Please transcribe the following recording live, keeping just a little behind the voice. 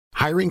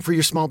Hiring for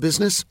your small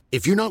business?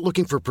 If you're not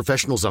looking for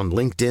professionals on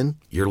LinkedIn,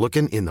 you're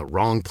looking in the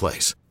wrong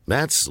place.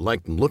 That's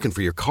like looking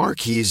for your car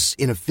keys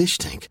in a fish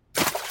tank.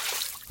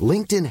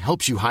 LinkedIn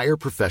helps you hire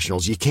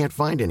professionals you can't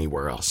find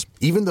anywhere else,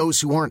 even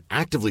those who aren't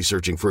actively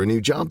searching for a new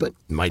job but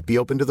might be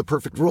open to the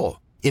perfect role.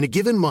 In a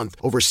given month,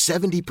 over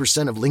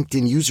 70% of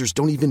LinkedIn users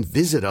don't even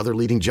visit other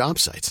leading job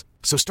sites.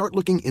 So start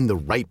looking in the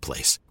right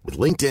place. With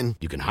LinkedIn,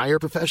 you can hire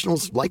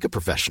professionals like a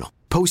professional.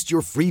 Post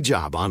your free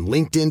job on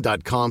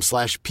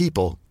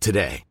linkedin.com/people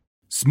today.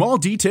 Small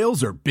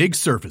details are big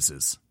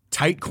surfaces.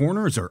 Tight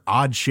corners are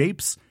odd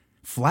shapes.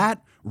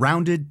 Flat,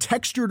 rounded,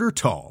 textured, or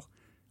tall.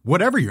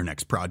 Whatever your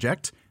next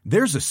project,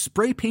 there's a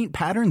spray paint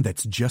pattern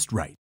that's just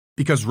right.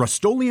 Because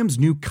Rust-Oleum's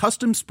new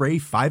Custom Spray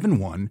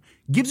 5-in-1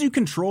 gives you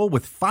control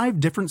with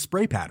 5 different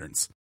spray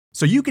patterns.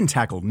 So you can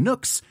tackle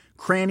nooks,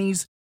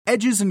 crannies,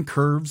 edges, and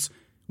curves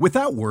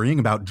without worrying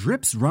about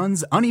drips,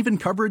 runs, uneven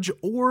coverage,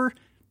 or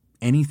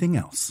anything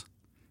else.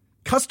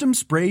 Custom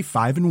Spray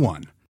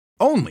 5-in-1.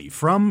 Only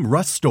from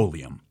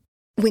Rust-Oleum.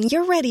 When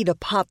you're ready to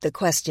pop the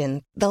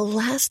question, the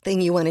last thing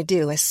you want to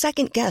do is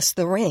second-guess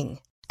the ring.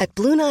 At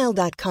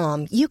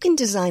BlueNile.com, you can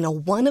design a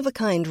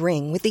one-of-a-kind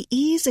ring with the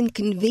ease and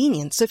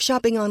convenience of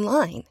shopping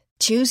online.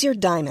 Choose your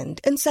diamond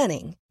and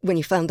setting. When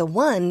you find the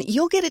one,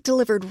 you'll get it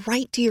delivered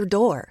right to your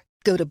door.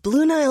 Go to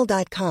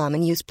BlueNile.com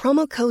and use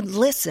promo code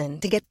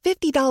LISTEN to get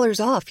 $50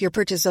 off your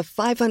purchase of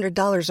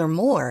 $500 or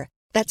more.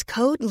 That's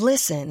code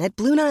LISTEN at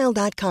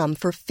BlueNile.com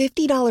for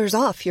 $50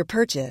 off your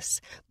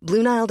purchase.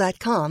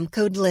 BlueNile.com,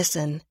 code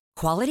LISTEN.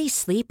 Quality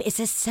sleep is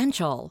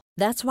essential.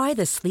 That's why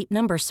the Sleep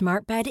Number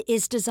Smart Bed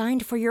is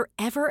designed for your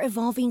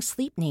ever-evolving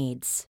sleep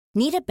needs.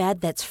 Need a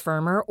bed that's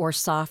firmer or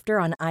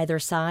softer on either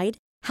side?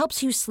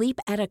 Helps you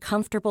sleep at a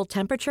comfortable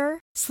temperature?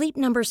 Sleep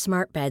Number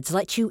Smart Beds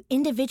let you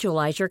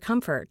individualize your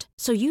comfort,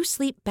 so you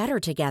sleep better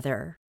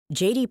together.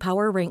 J.D.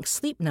 Power ranks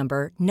Sleep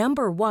Number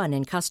number 1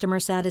 in customer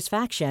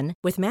satisfaction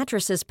with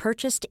mattresses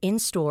purchased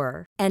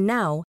in-store. And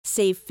now,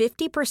 save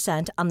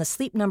 50% on the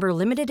Sleep Number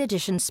Limited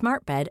Edition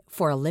Smart Bed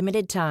for a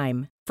limited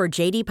time. For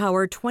J.D.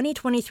 Power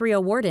 2023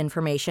 award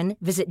information,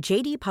 visit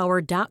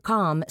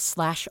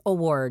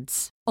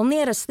jdpower.com/awards.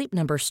 Only at a Sleep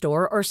Number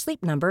store or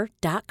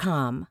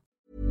sleepnumber.com.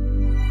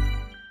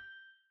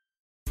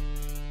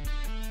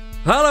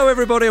 Hello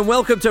everybody and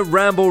welcome to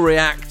Ramble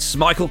Reacts.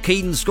 Michael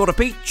Keane scored a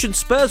peach and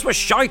Spurs were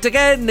shite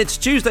again. It's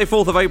Tuesday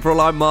 4th of April.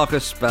 I'm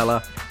Marcus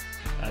Speller.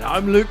 And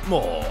I'm Luke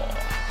Moore.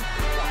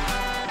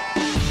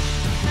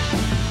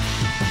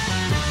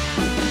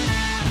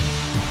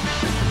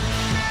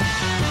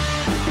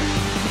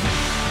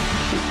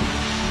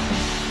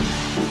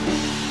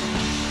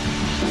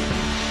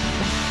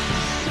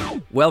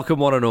 Welcome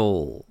one and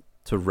all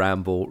to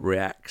Ramble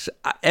Reacts.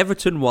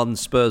 Everton won,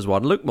 Spurs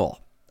won. Luke Moore,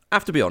 I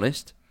have to be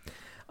honest,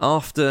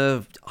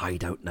 after, I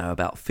don't know,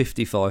 about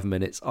 55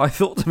 minutes, I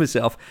thought to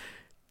myself,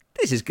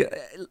 this is going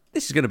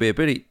to be a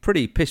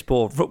pretty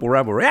piss-poor football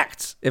Ramble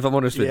Reacts, if I'm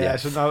honest with you. Yeah,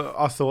 so no,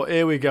 I thought,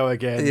 here we go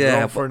again.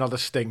 Yeah, for another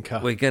stinker.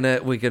 We're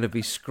gonna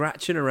be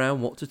scratching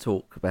around what to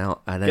talk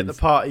about. And then, get the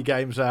party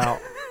games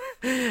out.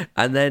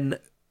 And then,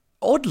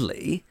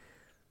 oddly,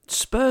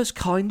 Spurs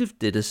kind of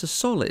did us a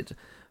solid.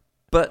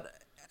 But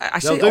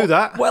They'll do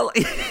that. Well...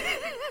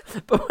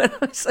 But when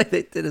I say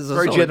they did us a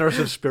solid... Very generous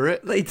of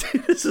spirit. They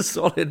did us a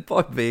solid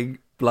by being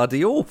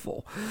bloody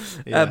awful.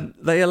 Yeah.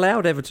 They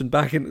allowed Everton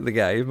back into the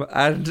game,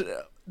 and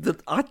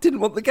I didn't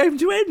want the game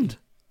to end.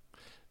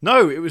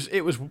 No, it was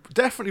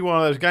definitely one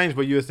of those games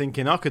where you were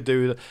thinking, I could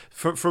do that.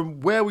 From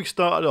where we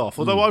started off,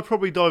 although I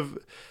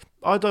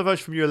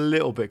diverged from you a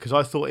little bit, because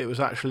I thought it was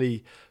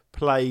actually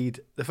played,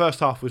 the first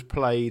half was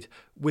played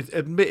with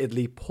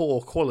admittedly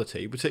poor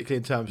quality, particularly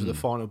in terms of the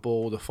final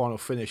ball, the final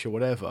finish or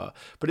whatever,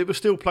 but it was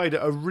still played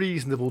at a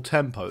reasonable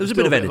tempo. There was a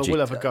bit of energy.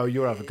 We'll have a go,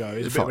 you'll have a go.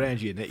 There's a bit of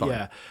energy in it, Fine.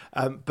 yeah.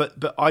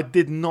 But I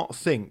did not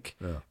think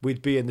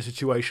we'd be in the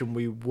situation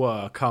we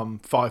were come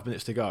 5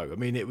 minutes to go. I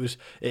mean, it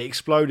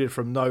exploded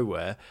from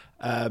nowhere,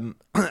 and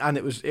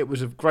it was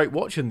a great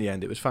watch in the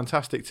end. It was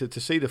fantastic to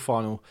see the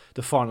final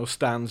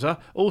stanza,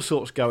 all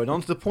sorts going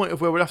on, to the point of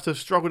where we'll have to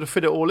struggle to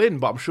fit it all in,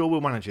 but I'm sure we'll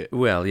manage it.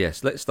 Well,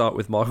 yes, let's start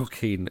with Michael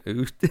Keane,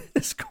 who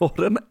scored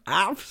an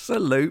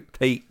absolute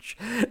peach.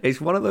 It's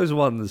one of those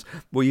ones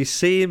where you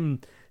see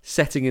him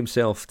setting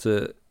himself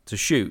to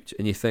shoot,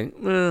 and you think,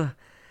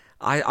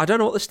 I don't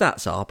know what the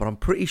stats are, but I'm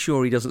pretty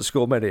sure he doesn't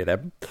score many of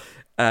them.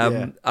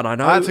 And I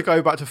know I had to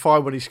go back to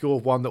find when he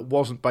scored one that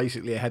wasn't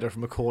basically a header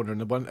from a corner,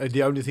 and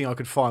the only thing I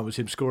could find was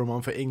him scoring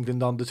one for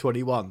England under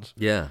 21s.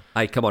 Yeah.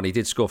 Hey, come on, he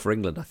did sure for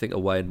England, I think,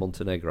 away in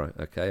Montenegro.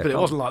 Okay, but it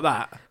wasn't like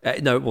that.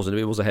 No, it wasn't.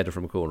 It was a header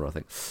from a corner, I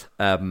think.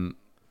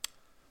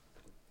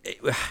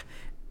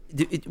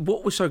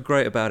 What was so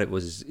great about it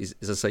was,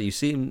 as I say, you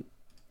see him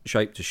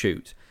shape to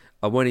shoot,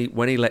 and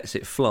when he lets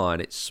it fly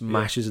and it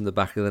smashes in the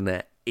back of the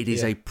net, it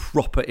is a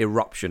proper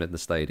eruption in the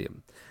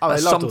stadium.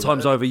 That's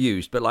sometimes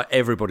overused, but like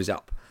everybody's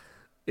up.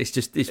 It's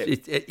just,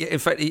 in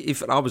fact,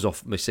 if I was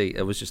off my seat,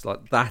 I was just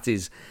like, that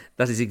is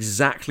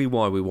exactly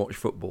why we watch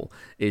football.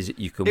 Is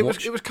you can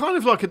watch. It was kind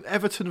of like an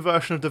Everton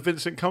version of the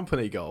Vincent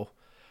Kompany goal.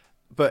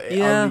 but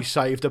it only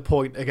saved a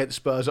point against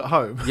Spurs at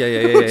home. Which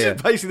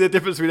is basically the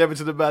difference between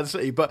Everton and Man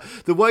City. But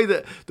the way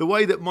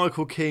that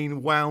Michael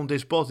Keane wound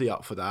his body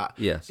up for that,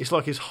 it's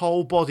like his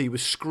whole body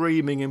was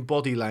screaming in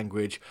body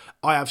language,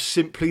 I have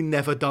simply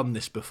never done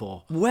this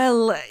before.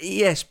 Well,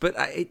 yes, but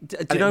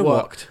do you know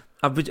what?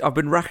 I've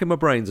been racking my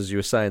brains as you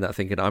were saying that,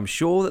 thinking I'm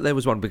sure that there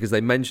was one because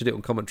they mentioned it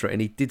on commentary,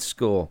 and he did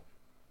score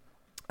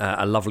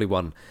a lovely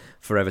one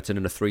for Everton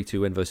in a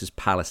 3-2 win versus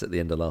Palace at the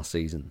end of last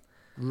season.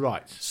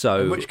 Right.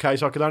 So, in which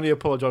case, I can only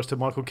apologise to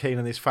Michael Keane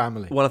and his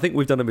family. Well, I think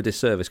we've done him a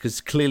disservice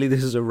because clearly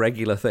this is a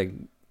regular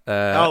thing.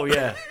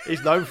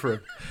 He's known for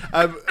him.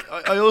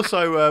 I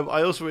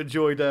also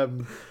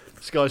enjoyed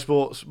Sky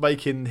Sports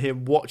making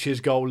him watch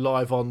his goal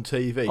live on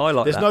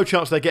TV. There's no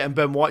chance they're getting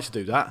Ben White to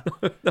do that.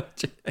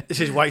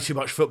 This is way too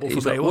much football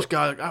for me. What's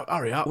going on?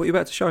 Hurry up. What are you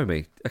about to show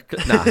me?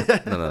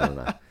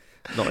 No.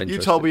 Not interested. You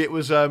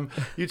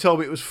told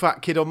me it was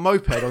Fat Kid on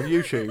Moped on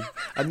YouTube,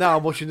 and now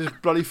I'm watching this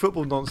bloody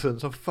football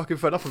nonsense. I'm fucking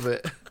fed up of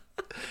it.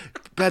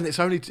 Ben, it's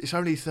only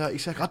 30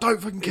 seconds. I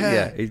don't fucking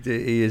care. Yeah,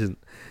 he isn't.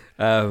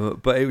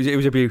 But it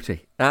was a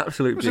beauty,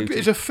 absolute beauty.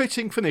 It's a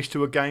fitting finish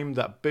to a game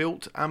that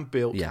built and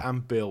built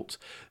and built.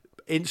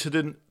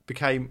 Incident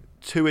became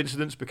 2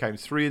 incidents, became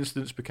 3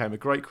 incidents, became a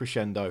great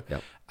crescendo,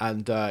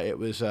 and it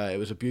was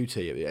a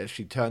beauty. It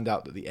actually turned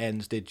out that the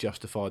ends did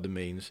justify the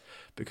means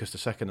because the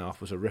second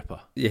half was a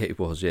ripper. Yeah, it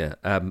was. Yeah,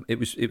 it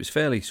was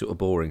fairly sort of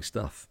boring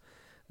stuff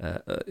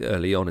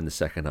early on in the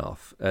second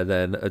half, and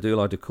then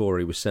Abdoulaye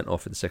Doucouré was sent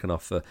off in the second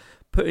half for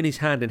putting his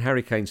hand in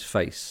Harry Kane's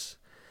face.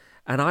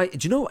 And do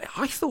you know what?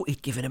 I thought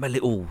he'd given him a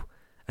little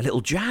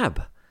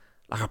jab,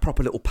 like a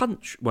proper little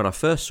punch when I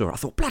first saw it. I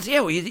thought, bloody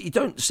hell, you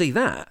don't see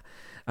that.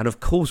 And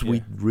of course,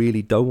 we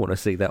really don't want to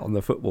see that on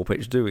the football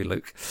pitch, do we,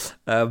 Luke?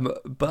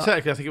 But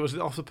technically, I think it was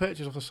off the pitch,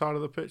 it was off the side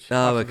of the pitch.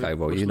 Oh, okay.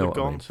 Well, you know what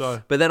I mean.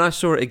 So. But then I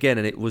saw it again,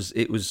 and it was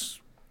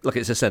like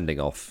it's a sending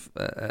off,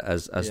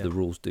 as the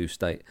rules do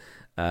state.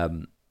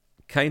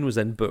 Kane was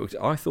then booked.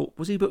 I thought,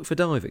 was he booked for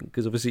diving?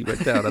 Because obviously he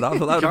went down, and I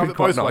thought that would be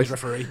quite nice.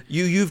 Referee.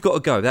 You've got to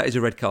go. That is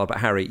a red card. But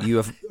Harry, you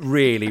have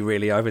really,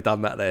 really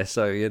overdone that there.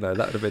 So that would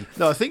have been.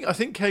 No, I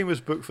think Kane was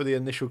booked for the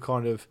initial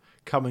kind of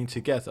coming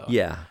together.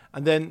 Yeah,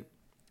 and then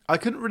I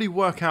couldn't really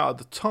work out at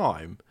the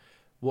time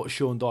what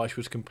Sean Dyche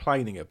was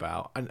complaining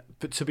about.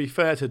 But to be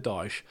fair to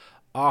Dyche,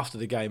 after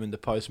the game in the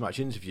post-match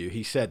interview,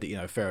 he said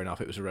that, fair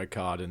enough, it was a red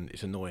card and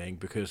it's annoying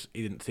because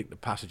he didn't think the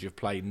passage of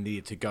play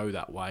needed to go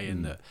that way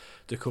and that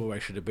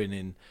Doucouré should have been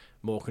in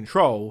more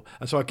control.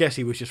 And so I guess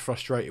he was just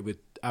frustrated with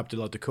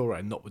Abdoulaye Doucouré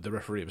and not with the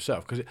referee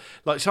himself. Because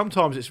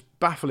sometimes it's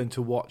baffling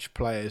to watch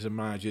players and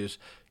managers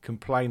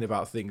complain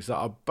about things that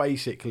are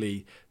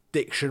basically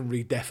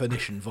dictionary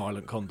definition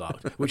violent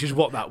conduct, which is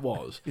what that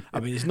was.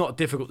 I mean, it's not a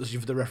difficult decision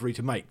for the referee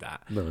to make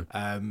that. No.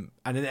 And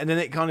then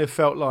it kind of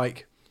felt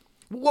like...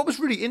 What was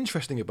really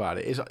interesting about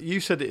it is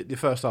you said that the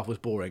first half was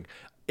boring.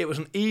 It was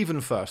an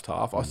even first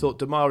half. I thought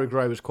Demarai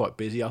Gray was quite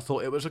busy. I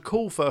thought it was a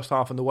cool first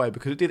half in the way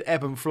because it did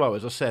ebb and flow,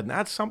 as I said, and it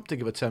had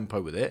something of a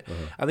tempo with it.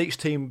 And each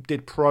team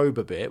did probe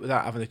a bit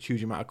without having a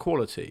huge amount of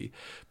quality.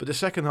 But the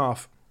second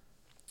half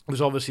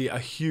was obviously a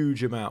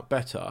huge amount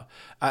better.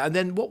 And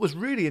then what was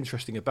really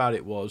interesting about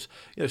it was,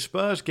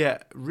 Spurs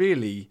get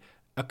really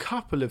a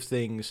couple of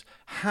things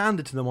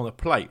handed to them on a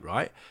plate,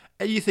 right?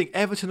 You think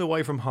Everton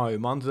away from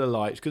home, under the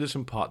lights,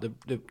 Goodison Park,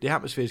 the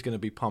atmosphere is going to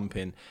be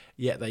pumping,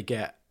 yet they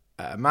get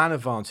a man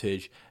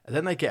advantage, and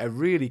then they get a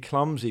really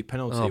clumsy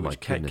penalty,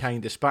 which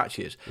Kane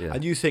dispatches. Yeah.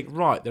 And you think,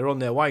 right, they're on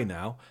their way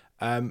now.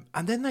 And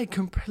then they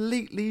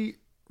completely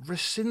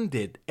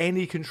rescinded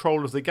any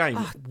control of the game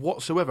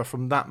whatsoever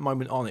from that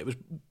moment on. It was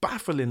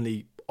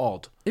bafflingly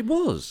odd. It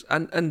was.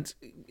 And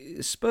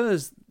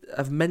Spurs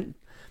have meant,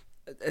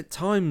 at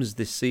times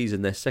this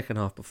season, their second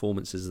half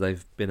performances,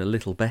 they've been a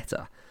little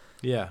better.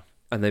 Yeah.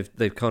 And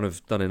they've kind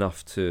of done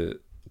enough to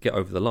get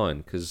over the line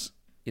because,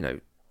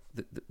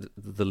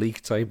 the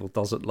league table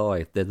doesn't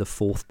lie. They're the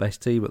 4th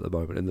best team at the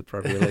moment in the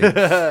Premier League.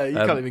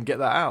 You can't even get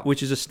that out.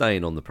 Which is a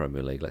stain on the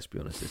Premier League, let's be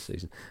honest, this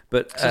season.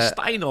 But it's a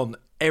stain on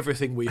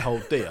everything we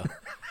hold dear.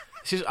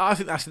 I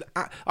think that's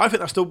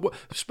the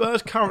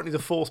Spurs currently the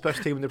 4th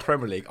best team in the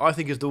Premier League. I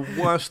think is the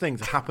worst thing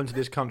to happen to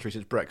this country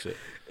since Brexit.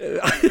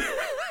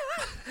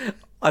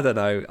 I don't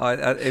know.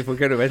 If we're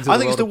going to enter, I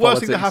think it's the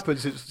worst thing that happened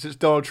since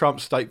Donald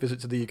Trump's state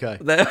visit to the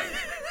UK.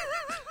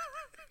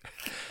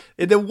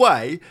 In a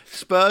way,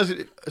 Spurs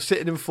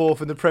sitting in 4th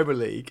in the Premier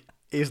League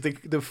is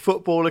the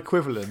football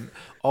equivalent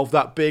of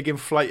that big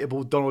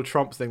inflatable Donald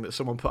Trump thing that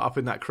someone put up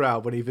in that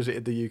crowd when he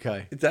visited the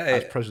UK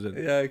as president.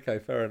 Yeah, okay,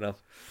 fair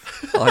enough.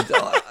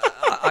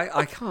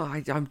 I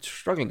can't. I'm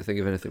struggling to think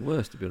of anything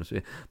worse, to be honest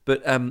with you.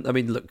 But I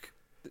mean, look,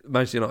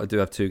 Manchester United do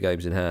have 2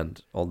 games in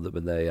hand on them,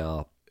 and they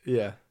are.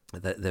 Yeah.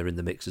 They're in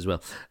the mix as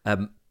well.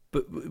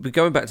 But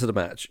going back to the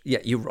match, yeah,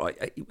 you're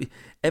right.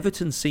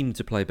 Everton seemed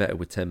to play better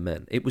with 10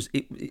 men. It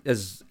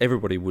as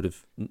everybody would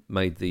have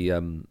made the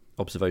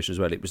observation as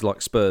well, it was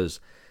like Spurs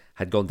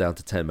had gone down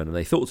to 10 men and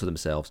they thought to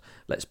themselves,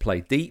 let's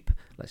play deep,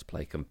 let's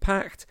play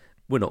compact,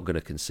 we're not going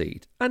to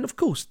concede. And of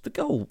course, the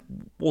goal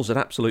was an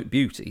absolute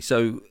beauty.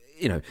 So,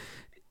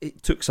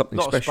 it took something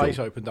a lot special. of space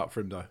opened up for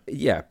him, though.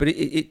 Yeah, but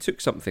it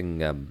took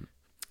something.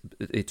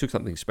 It took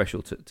something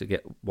special to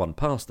get one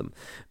past them.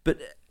 But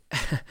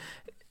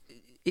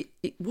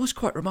it was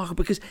quite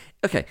remarkable because,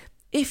 okay,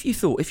 if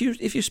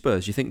you're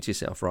Spurs, you think to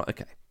yourself, right,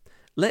 okay,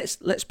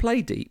 let's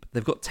play deep.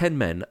 They've got 10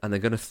 men and they're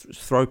going to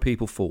throw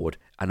people forward,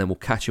 and then we'll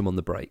catch them on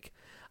the break.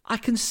 I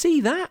can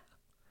see that.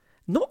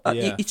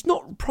 It's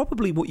not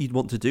probably what you'd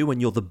want to do when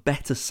you're the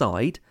better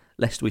side,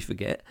 lest we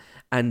forget,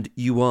 and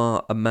you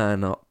are a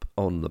man up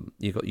on them.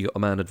 You got a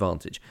man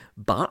advantage,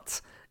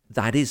 but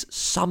that is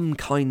some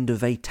kind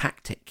of a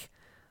tactic.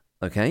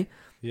 Okay?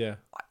 Yeah.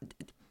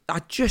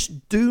 I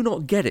just do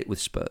not get it with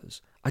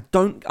Spurs. I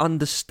don't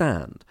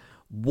understand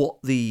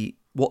what they're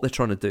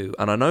trying to do.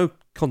 And I know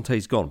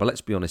Conte's gone, but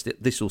let's be honest,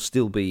 this is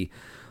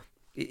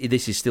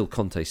still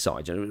Conte's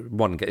side.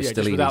 One gets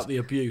just without the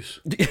abuse.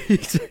 He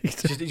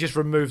just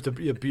removed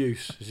the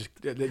abuse.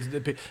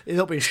 He's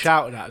not being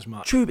shouted at as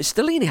much. True, but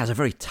Stellini has a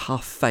very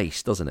tough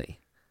face, doesn't he?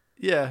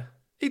 Yeah,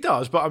 he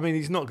does. But I mean,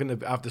 he's not going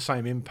to have the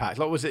same impact.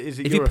 Like,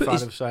 you're a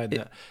fan of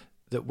saying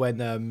that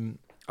when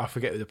I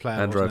forget who the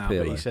player was now,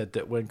 but he said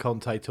that when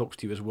Conte talks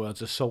to you, his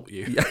words assault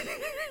you.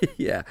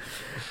 Yeah.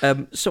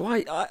 So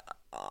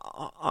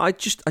I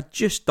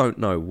just don't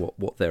know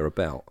what they're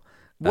about.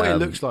 What it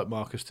looks like,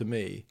 Marcus, to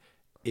me,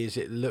 is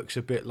it looks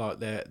a bit like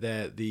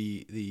they're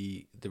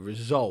the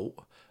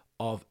result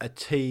of a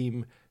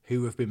team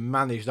who have been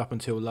managed up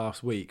until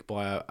last week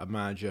by a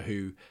manager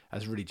who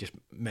has really just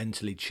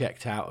mentally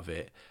checked out of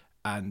it,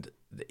 and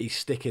he's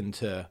sticking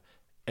to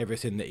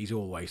everything that he's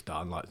always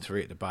done, like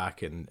 3 at the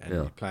back and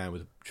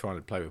trying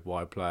to play with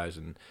wide players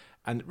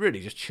and really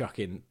just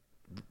chucking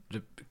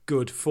the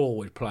good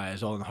forward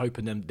players on,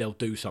 hoping they'll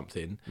do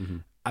something,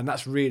 and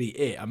that's really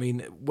it. I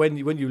mean, when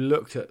you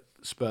looked at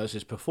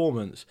Spurs'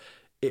 performance,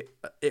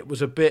 it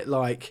was a bit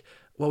like,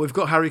 well, we've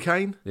got Harry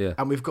Kane,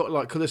 and we've got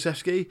like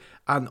Kulusevski,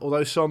 and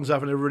although Son's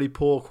having a really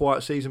poor,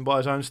 quiet season by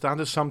his own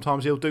standards,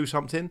 sometimes he'll do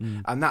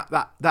something, and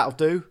that'll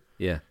do.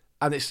 Yeah,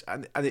 and it's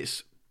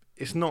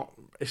not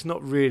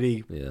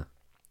really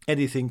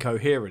anything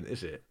coherent,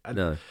 is it?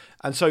 No.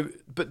 And so,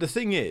 but the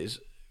thing is,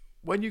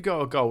 when you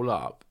go a goal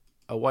up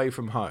away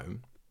from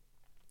home,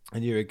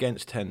 and you're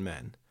against 10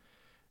 men,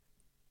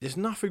 there's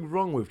nothing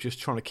wrong with just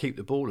trying to keep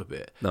the ball a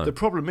bit. No. The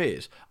problem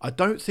is, I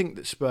don't think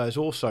that Spurs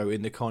also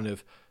in the kind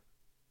of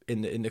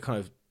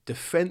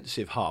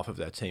defensive half of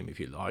their team, if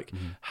you like,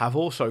 have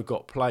also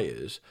got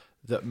players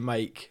that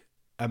make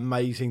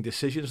amazing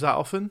decisions that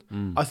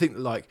often. I think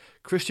like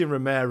Christian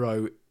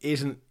Romero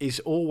is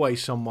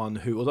always someone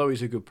who, although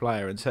he's a good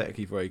player and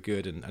technically very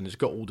good and has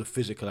got all the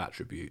physical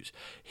attributes,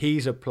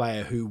 he's a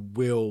player who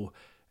will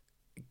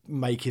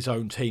make his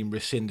own team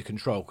rescind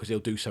control because he'll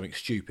do something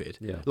stupid.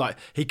 Yeah. Like,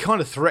 he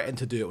kind of threatened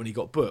to do it when he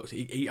got booked.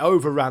 He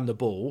overran the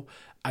ball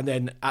and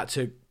then had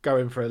to go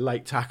in for a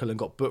late tackle and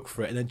got booked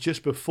for it. And then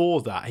just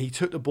before that, he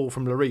took the ball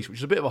from Lloris, which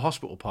is a bit of a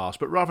hospital pass,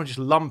 but rather than just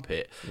lump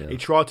it, he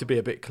tried to be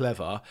a bit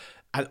clever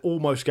and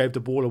almost gave the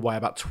ball away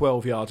about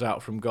 12 yards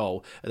out from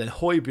goal. And then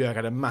Højbjerg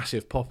had a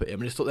massive pop at him.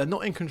 And I just thought, they're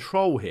not in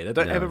control here. They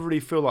don't ever really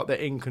feel like they're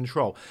in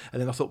control.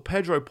 And then I thought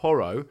Pedro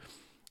Porro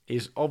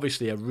is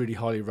obviously a really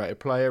highly rated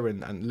player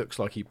and looks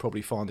like he'd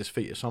probably find his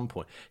feet at some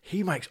point.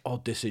 He makes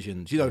odd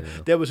decisions. You know,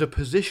 there was a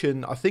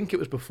position, I think it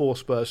was before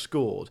Spurs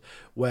scored,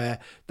 where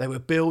they were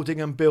building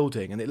and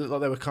building, and it looked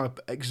like they were kind of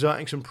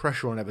exerting some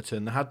pressure on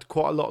Everton. They had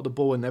quite a lot of the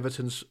ball in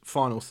Everton's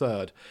final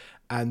third.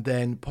 And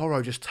then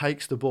Porro just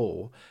takes the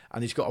ball,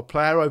 and he's got a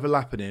player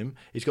overlapping him.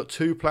 He's got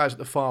 2 players at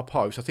the far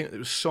post. I think it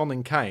was Son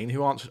and Kane,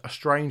 who aren't a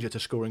stranger to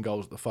scoring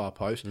goals at the far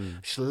post.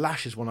 Just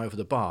lashes one over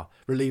the bar,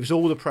 relieves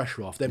all the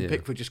pressure off. Then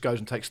Pickford just goes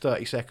and takes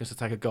 30 seconds to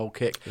take a goal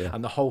kick,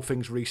 and the whole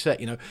thing's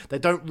reset. You know, they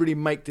don't really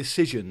make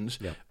decisions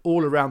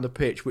all around the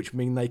pitch, which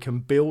mean they can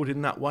build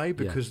in that way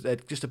because they're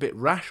just a bit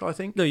rash, I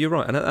think. No, you're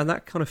right, and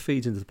that kind of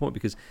feeds into the point,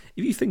 because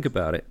if you think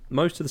about it,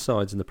 most of the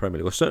sides in the Premier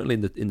League, or certainly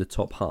in the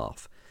top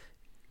half,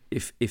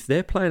 if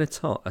they're playing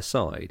a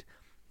side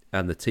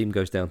and the team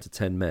goes down to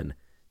 10 men,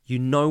 you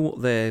know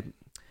what they're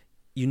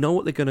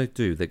going to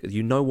do.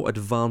 You know what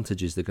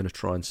advantages they're going to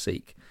try and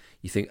seek.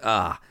 You think,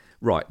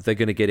 right, they're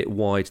going to get it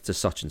wide to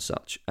such and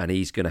such, and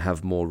he's going to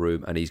have more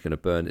room, and he's going to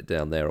burn it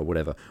down there or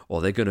whatever.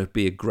 Or they're going to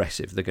be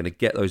aggressive. They're going to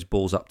get those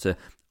balls up to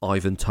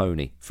Ivan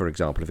Toney, for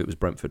example. If it was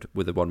Brentford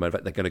with the one man,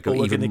 they're going to go. Or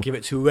we're going to give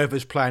it to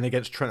whoever's playing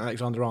against Trent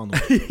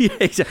Alexander-Arnold. Yeah,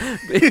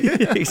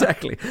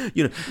 exactly.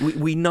 You know,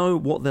 we know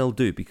what they'll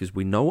do because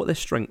we know what their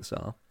strengths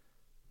are,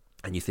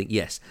 and you think,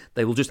 yes,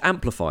 they will just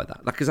amplify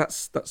that, because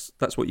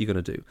that's what you're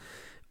going to do.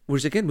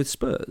 Whereas again with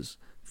Spurs,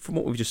 from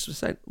what we've just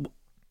said, well,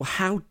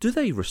 how do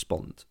they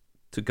respond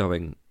to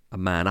going a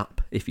man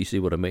up, if you see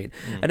what I mean?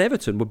 And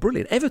Everton were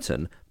brilliant.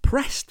 Everton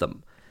pressed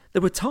them.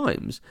 There were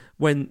times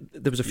when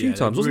there was a few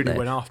times, wasn't there? They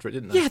really went after it,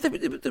 didn't they? Yeah,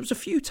 there was a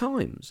few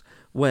times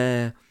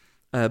where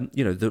the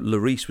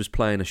Lloris was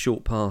playing a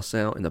short pass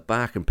out in the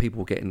back, and people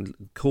were getting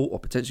caught or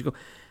potentially caught.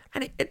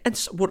 And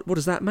what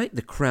does that make?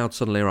 The crowd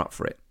suddenly are up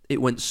for it. It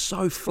went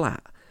so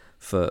flat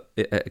for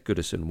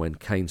Goodison when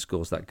Kane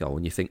scores that goal,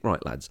 and you think,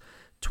 right, lads,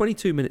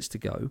 22 minutes to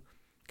go.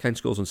 Kane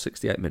scores on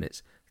 68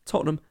 minutes.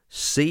 Tottenham,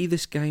 see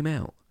this game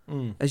out.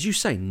 As you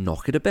say,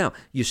 knock it about.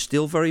 You're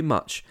still very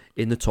much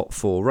in the top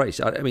 4 race.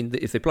 I mean,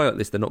 if they play like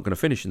this, they're not going to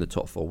finish in the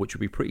top 4, which would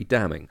be pretty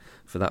damning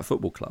for that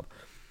football club.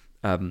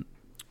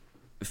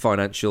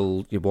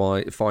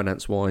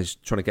 Finance-wise,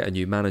 trying to get a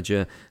new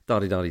manager,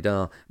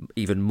 da-di-da-di-da,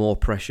 even more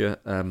pressure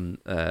on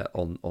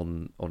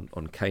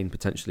Kane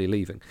potentially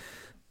leaving.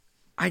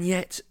 And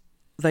yet,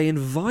 they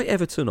invite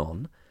Everton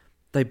on,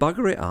 they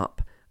bugger it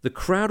up, the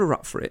crowd are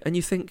up for it, and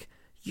you think,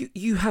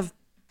 you have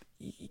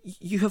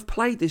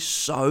played this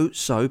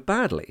so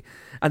badly.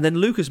 And then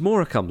Lucas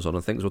Moura comes on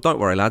and thinks, well, don't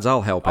worry, lads,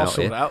 I'll help out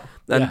here.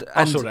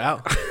 I'll sort it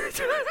out.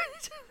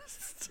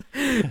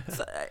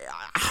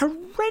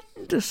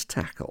 Horrendous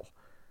tackle.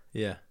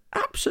 Yeah.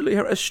 Absolutely.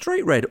 A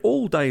straight red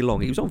all day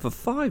long. He was on for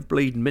 5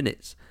 bleeding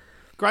minutes.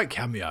 Great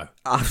cameo.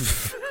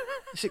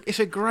 It's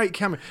a great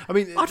cameo. I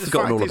mean, I'd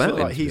forgotten all about him.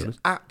 Like, he's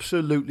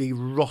absolutely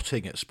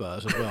rotting at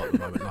Spurs as well at the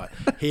moment.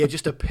 Like, he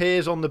just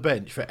appears on the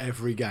bench for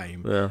every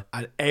game,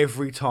 and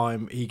every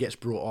time he gets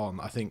brought on,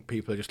 I think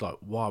people are just like,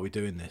 "Why are we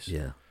doing this?"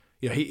 Yeah.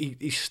 You know,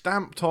 he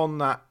stamped on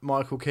that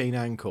Michael Keane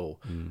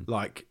ankle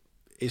like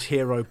his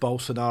hero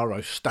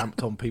Bolsonaro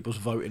stamped on people's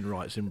voting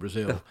rights in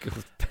Brazil,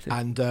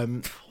 and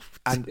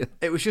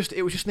it was just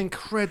an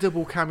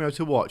incredible cameo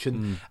to watch,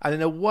 and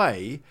in a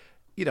way,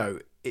 you know,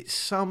 it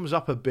sums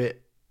up a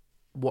bit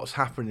what's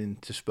happening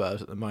to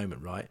Spurs at the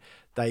moment, right?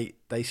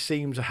 They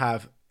seem to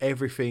have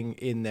everything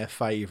in their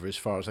favour as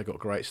far as they've got a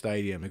great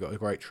stadium, they've got a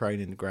great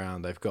training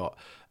ground, they've got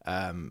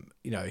a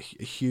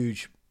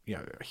huge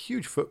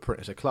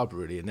footprint as a club,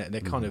 really, and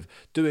they're kind of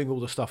doing all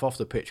the stuff off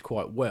the pitch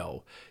quite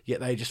well, yet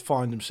they just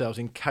find themselves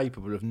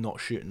incapable of not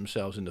shooting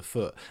themselves in the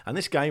foot. And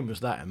this game was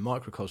that in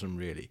microcosm,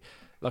 really.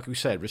 Like we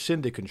said,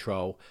 rescinded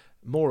control,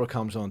 Moura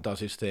comes on, does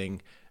his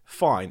thing.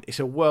 Fine, it's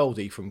a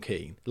worldie from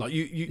Keane. Like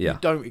you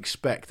don't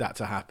expect that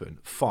to happen.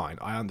 Fine,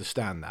 I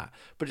understand that,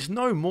 but it's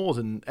no more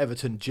than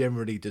Everton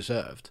generally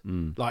deserved.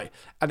 Like,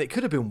 and it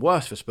could have been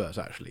worse for Spurs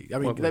actually. I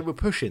mean, they were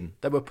pushing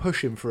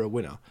for a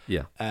winner.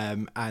 Yeah,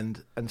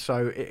 and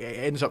so it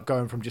ends up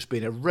going from just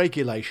being a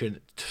regulation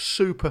to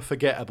super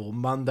forgettable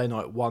Monday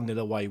night 1-0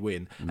 away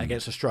win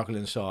against a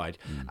struggling side,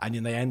 and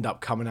then they end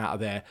up coming out of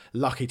there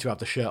lucky to have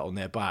the shirt on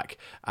their back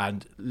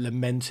and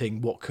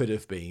lamenting what could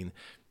have been.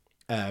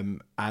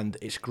 And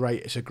it's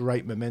great. It's a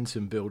great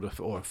momentum build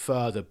or a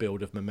further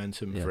build of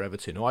momentum for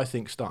Everton, who I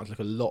think starting to look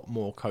a lot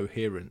more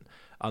coherent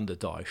under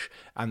Dyche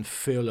and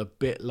feel a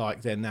bit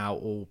like they're now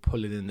all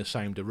pulling in the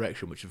same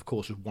direction, which of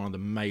course was one of the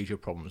major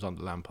problems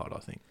under Lampard, I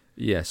think.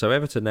 Yeah, so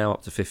Everton now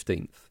up to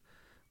 15th,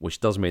 which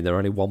does mean they're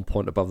only 1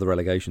 point above the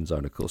relegation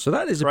zone, of course. So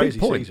that is a big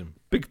point. Season.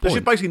 Big point.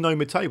 There's basically no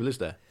mid-table, is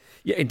there?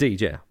 Yeah, indeed,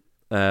 yeah.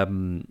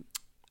 And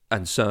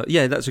so,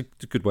 yeah, that's a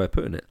good way of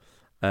putting it.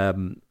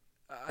 And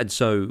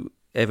so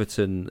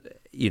Everton,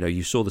 you know,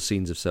 you saw the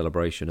scenes of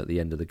celebration at the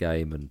end of the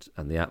game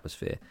and the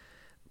atmosphere.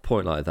 A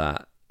point like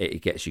that,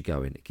 it gets you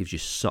going. It gives you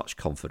such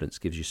confidence,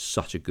 gives you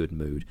such a good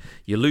mood.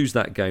 You lose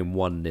that game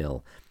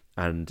 1-0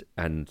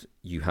 and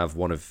you have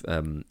one of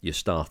your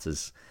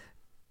starters,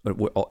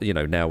 you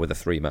know, now with a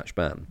 3-match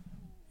ban.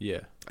 Yeah.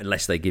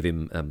 Unless they give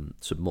him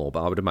some more.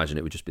 But I would imagine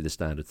it would just be the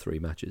standard 3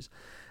 matches.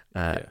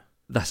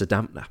 That's a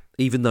dampener.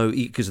 Even though,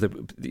 because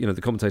the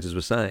commentators were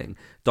saying,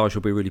 Dyche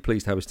will be really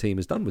pleased how his team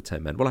has done with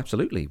 10 men. Well,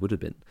 absolutely, would have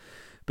been.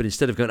 But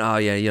instead of going,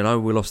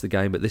 we lost the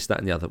game, but this, that,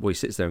 and the other, well, he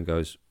sits there and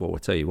goes, well, I'll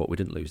tell you what, we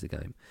didn't lose the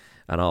game.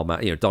 And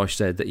Dyche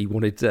said that he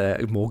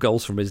wanted more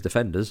goals from his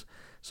defenders.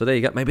 So there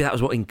you go. Maybe that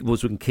was what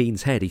was in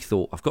Keane's head. He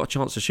thought, I've got a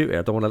chance to shoot here.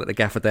 I don't want to let the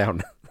gaffer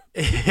down.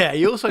 Yeah,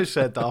 he also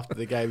said that after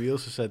the game,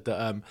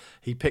 that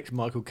he picked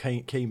Michael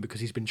Keane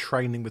because he's been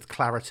training with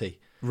clarity.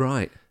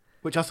 Right.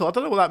 Which I thought, I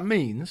don't know what that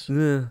means,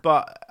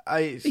 but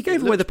he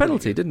gave away the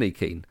penalty, didn't he,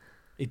 Keane?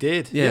 He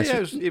did. Yeah,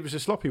 it was a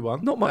sloppy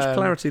one. Not much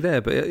clarity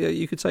there, but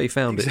you could say he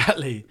found it.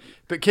 Exactly.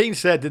 But Keane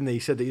said, didn't he? He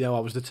said that, I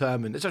was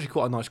determined. It's actually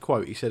quite a nice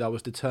quote. He said, I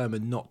was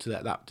determined not to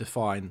let that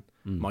define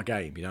my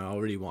game. I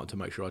really wanted to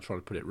make sure I tried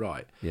to put it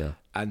right. Yeah.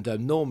 And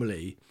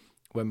normally,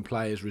 when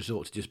players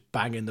resort to just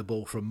banging the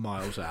ball from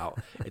miles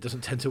out, it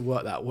doesn't tend to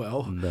work that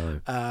well. No.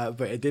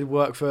 But it did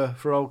work for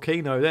old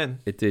Keano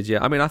then. It did,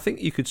 yeah. I mean, I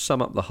think you could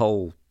sum up the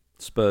whole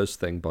Spurs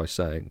thing by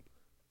saying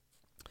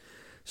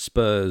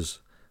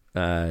Spurs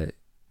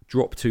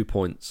dropped 2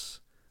 points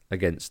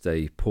against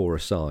a poorer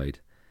side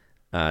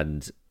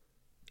and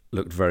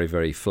looked very,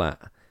 very flat.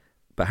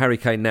 But Harry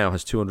Kane now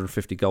has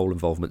 250 goal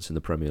involvements in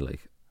the Premier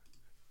League.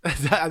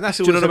 And that's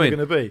all it's ever going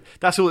to be.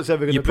 That's all it's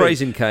ever going to be. You're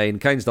praising Kane.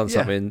 Kane's done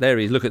something. There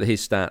he is. Look at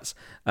his stats.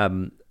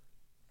 And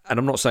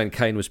I'm not saying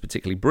Kane was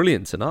particularly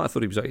brilliant tonight. I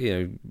thought he was,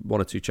 1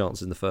 or 2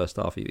 chances in the first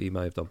half he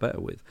may have done better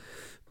with.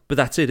 But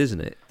that's it,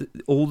 isn't it?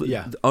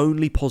 The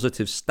only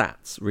positive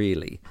stats,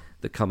 really,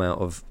 that come out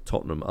of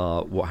Tottenham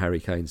are what Harry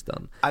Kane's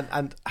done.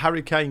 And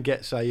Harry Kane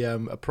gets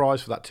a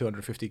prize for that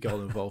 250 goal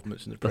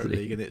involvements in the Premier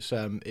League, and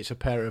it's a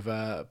pair of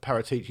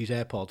Paratici's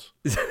AirPods.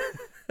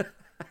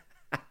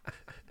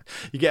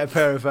 You get a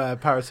pair of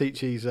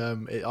Paratici's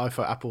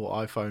Apple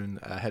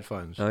iPhone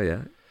headphones. Oh,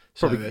 yeah.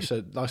 So it's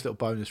a nice little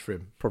bonus for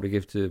him. Probably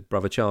give to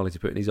brother Charlie to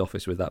put in his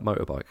office with that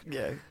motorbike.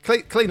 Yeah,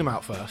 clean them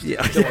out first.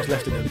 Yeah, see what's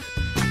left in them.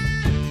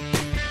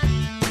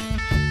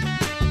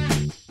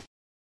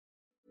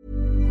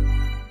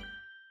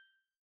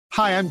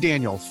 Hi, I'm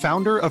Daniel,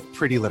 founder of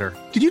Pretty Litter.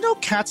 Did you know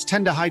cats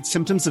tend to hide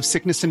symptoms of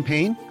sickness and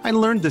pain? I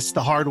learned this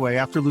the hard way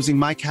after losing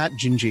my cat,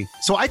 Gingy.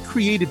 So I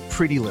created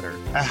Pretty Litter,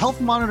 a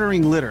health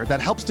monitoring litter that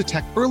helps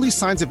detect early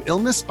signs of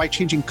illness by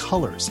changing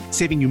colors,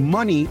 saving you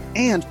money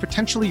and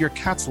potentially your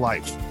cat's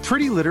life.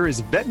 Pretty Litter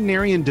is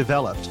veterinarian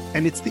developed,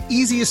 and it's the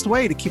easiest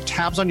way to keep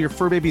tabs on your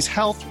fur baby's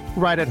health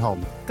right at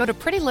home. Go to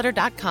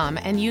prettylitter.com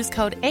and use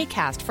code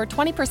ACAST for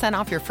 20%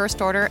 off your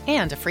first order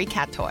and a free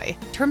cat toy.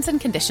 Terms and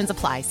conditions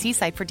apply. See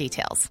site for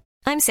details.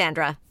 I'm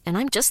Sandra, and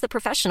I'm just the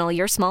professional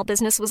your small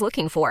business was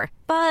looking for.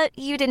 But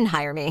you didn't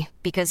hire me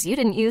because you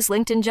didn't use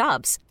LinkedIn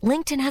Jobs.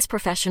 LinkedIn has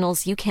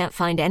professionals you can't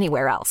find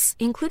anywhere else,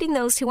 including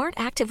those who aren't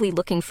actively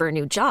looking for a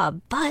new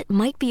job, but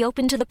might be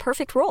open to the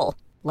perfect role,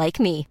 like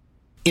me.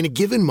 In a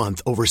given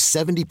month, over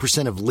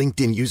 70% of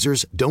LinkedIn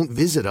users don't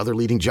visit other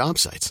leading job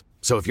sites.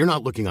 So if you're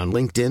not looking on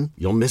LinkedIn,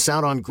 you'll miss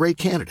out on great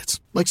candidates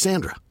like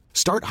Sandra.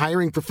 Start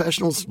hiring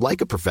professionals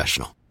like a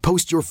professional.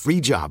 Post your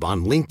free job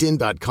on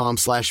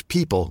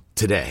linkedin.com/people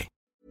today.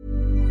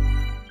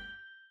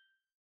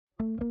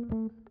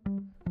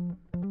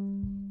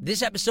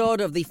 This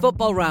episode of the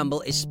Football Ramble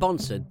is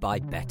sponsored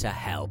by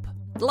BetterHelp.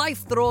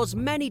 Life throws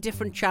many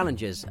different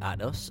challenges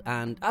at us,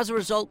 and as a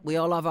result, we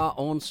all have our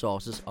own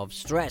sources of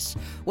stress.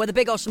 Whether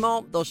big or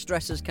small, those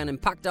stresses can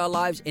impact our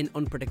lives in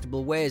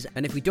unpredictable ways,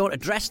 and if we don't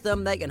address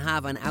them, they can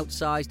have an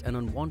outsized and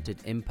unwanted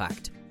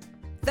impact.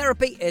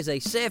 Therapy is a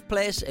safe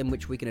place in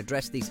which we can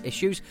address these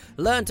issues,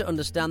 learn to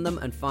understand them,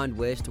 and find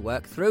ways to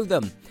work through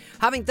them.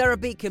 Having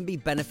therapy can be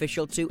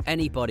beneficial to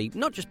anybody,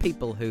 not just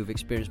people who've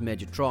experienced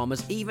major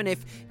traumas, even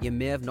if you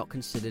may have not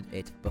considered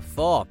it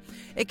before.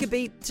 It could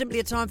be simply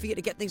a time for you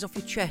to get things off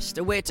your chest,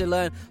 a way to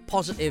learn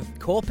positive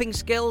coping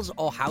skills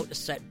or how to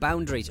set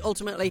boundaries.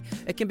 Ultimately,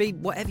 it can be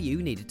whatever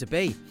you need it to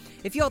be.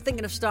 If you're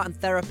thinking of starting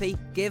therapy,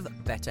 give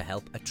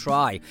BetterHelp a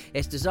try.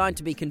 It's designed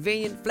to be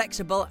convenient,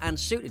 flexible, and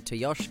suited to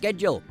your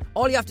schedule.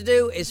 All you have to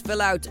do is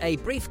fill out a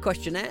brief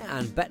questionnaire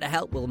and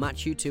BetterHelp will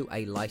match you to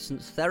a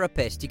licensed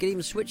therapist. You can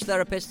even switch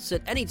therapists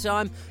at any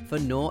time for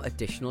no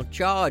additional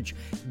charge.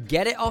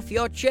 Get it off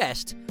your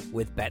chest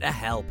with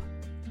BetterHelp.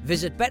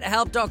 Visit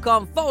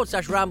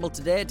betterhelp.com/ramble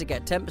today to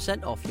get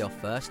 10% off your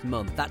first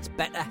month. That's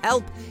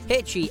BetterHelp,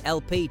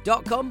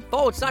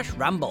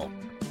 HELP.com/ramble.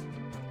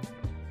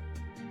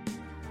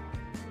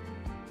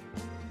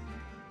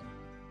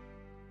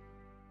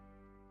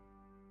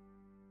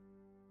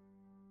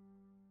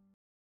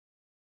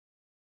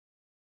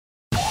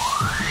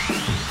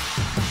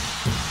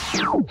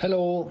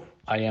 Hello,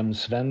 I am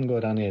Sven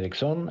Goran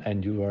Eriksson,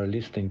 and you are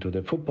listening to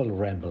the Football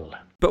Ramble.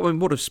 But when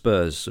what of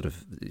Spurs sort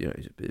of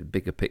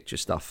bigger picture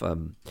stuff?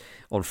 On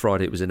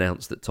Friday, it was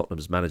announced that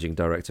Tottenham's managing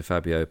director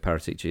Fabio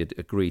Paratici had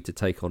agreed to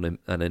take on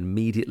an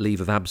immediate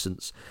leave of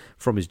absence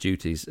from his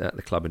duties at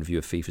the club in view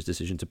of FIFA's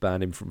decision to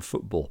ban him from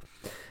football.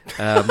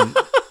 It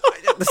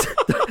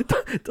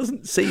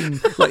doesn't seem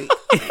like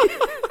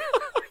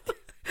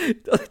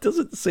it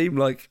doesn't seem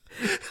like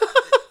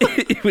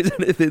it was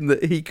anything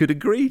that he could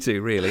agree to,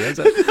 really.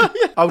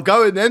 I'm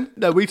going then.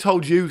 No, we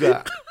told you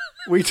that.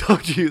 We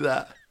told you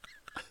that.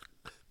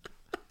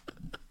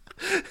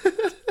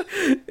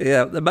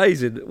 Yeah,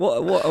 amazing.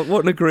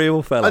 What an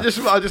agreeable fella. I just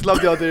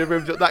love the idea of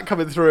him that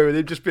coming through and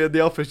him just being in the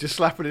office, just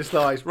slapping his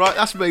thighs. Right,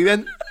 that's me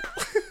then.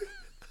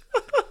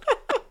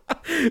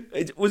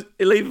 It was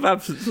a leave of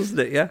absence,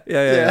 wasn't it?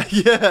 Yeah.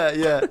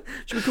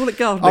 Should we call it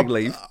gardening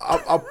leave?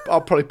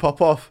 I'll probably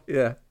pop off.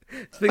 Yeah.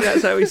 I think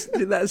that's how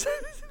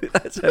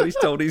he's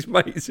told his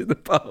mates in the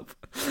pub.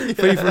 Yeah.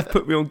 FIFA have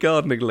put me on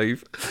gardening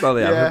leave. No,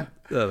 they haven't.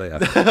 No, they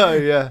haven't. Oh,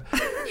 yeah.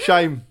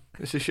 Shame.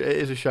 It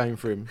is a shame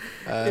for him.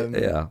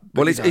 Yeah.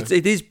 Well,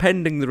 it is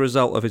pending the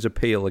result of his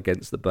appeal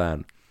against the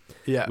ban.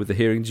 Yeah. With the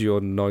hearing due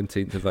on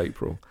 19th of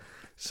April.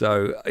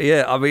 So,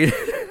 yeah, I mean...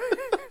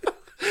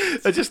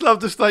 I just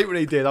loved the statement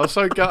he did. I was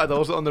so gutted I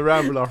wasn't on the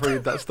Ramble after I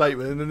read that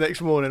statement. And the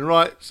next morning,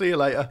 right, see you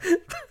later.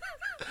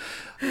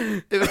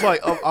 It was like,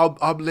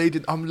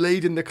 I'm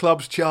leading the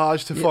club's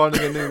charge to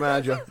finding a new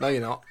manager. No,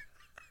 you're not.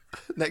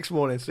 Next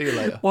morning, see you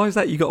later. Why is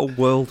that? You got a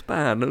world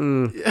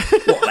ban?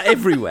 What,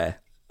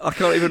 everywhere? I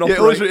can't even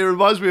operate. Yeah, it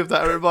reminds me of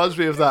that.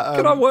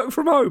 Can I work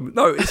from home?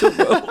 No, it's a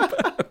world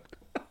ban.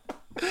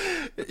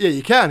 Yeah,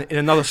 you can in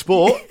another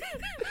sport.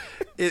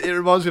 It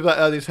reminds me of that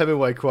Ernest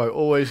Hemingway quote.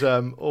 Always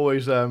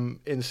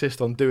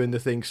insist on doing the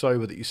thing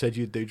sober that you said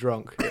you'd do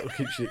drunk.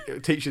 It'll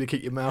teach you to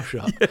keep your mouth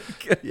shut.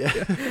 Yeah.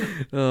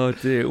 Oh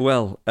dear.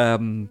 Well,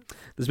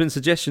 there's been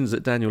suggestions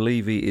that Daniel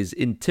Levy is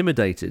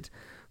intimidated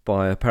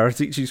by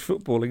Paratici's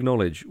footballing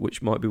knowledge,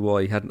 which might be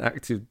why he hadn't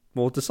acted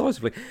more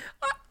decisively.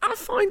 I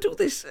find all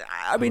this.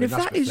 I mean, if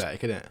that's that is,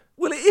 pathetic, isn't it?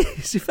 Well, it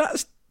is.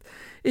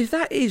 If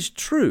that is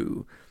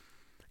true,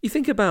 you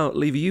think about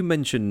Levy. You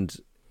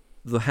mentioned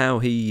how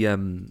he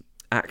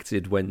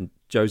acted when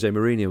Jose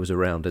Mourinho was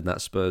around in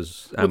that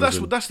Spurs. Well,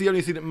 that's the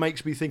only thing that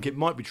makes me think it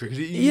might be true, because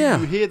you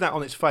hear that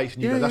on its face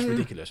and you go, that's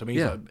ridiculous. I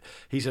mean,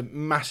 he's a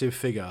massive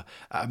figure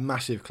at a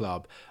massive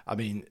club. I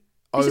mean,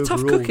 he's overall, a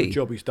tough cookie. The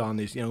job he's done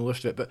is, all the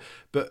rest of it.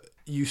 But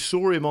you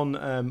saw him on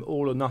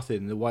All or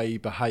Nothing, the way he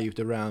behaved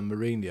around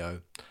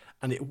Mourinho,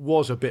 and it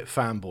was a bit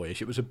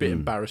fanboyish. It was a bit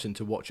embarrassing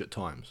to watch at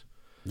times.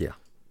 Yeah.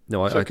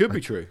 No, so it could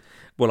be true.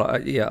 Well,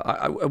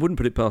 I wouldn't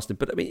put it past him,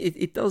 but I mean,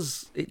 it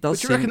does. But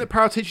do you reckon that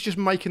Paratic's just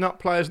making up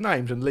players'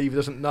 names and Levy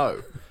doesn't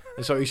know,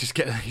 and so he's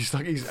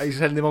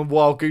sending them on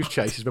wild goose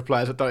chases for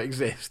players that don't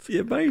exist?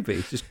 Yeah, maybe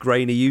it's just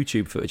grainy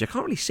YouTube footage. I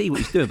can't really see what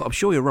he's doing, but I'm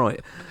sure you're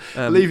right.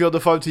 Levy on the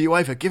phone to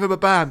UEFA, give him a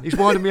ban. He's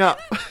winding me up.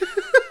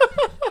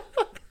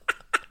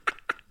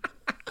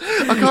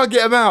 I can't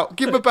get him out.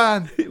 Give him a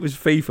ban. It was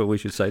FIFA, we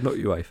should say, not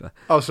UEFA.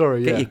 Oh,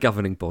 sorry. Get your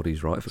governing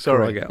bodies right, for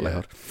crying out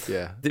loud.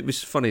 Yeah. It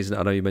was funny, isn't it?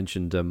 I know you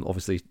mentioned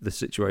obviously the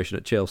situation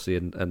at Chelsea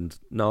and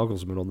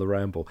Nagelsmann on the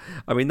Ramble.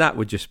 I mean, that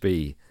would just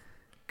be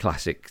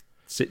classic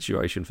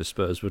situation for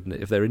Spurs, wouldn't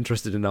it? If they're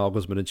interested in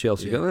Nagelsmann and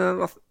Chelsea,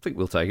 go, I think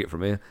we'll take it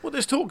from here. Well,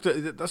 there's talk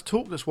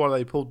that's why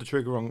they pulled the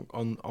trigger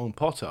on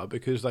Potter,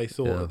 because they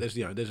thought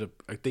that there's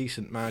a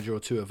decent manager or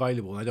two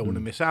available and they don't want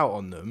to miss out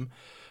on them.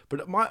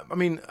 But I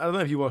don't know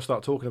if you want to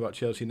start talking about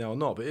Chelsea now or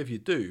not, but if you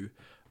do,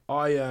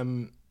 I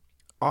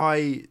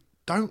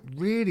don't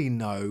really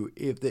know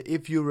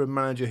if you're a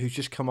manager who's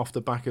just come off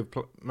the back of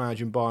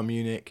managing Bayern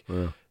Munich,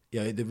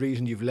 the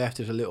reason you've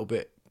left is a little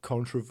bit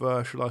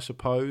controversial, I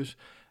suppose,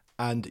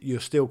 and you're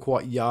still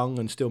quite young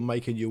and still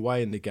making your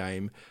way in the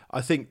game.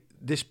 I think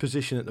this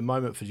position at the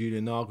moment for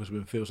Julian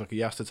Nagelsmann feels like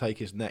he has to take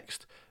his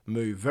next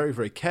move very,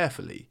 very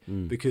carefully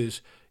because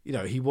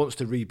he wants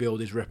to rebuild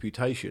his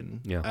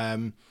reputation. Yeah.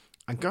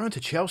 And going to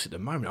Chelsea at the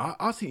moment,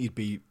 I think you'd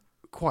be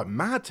quite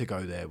mad to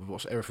go there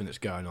with everything that's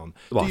going on.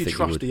 Well, do you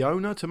trust the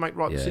owner to make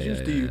right decisions?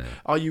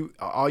 Are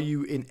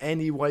you in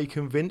any way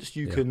convinced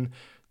you can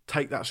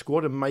take that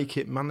squad and make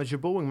it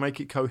manageable and make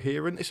it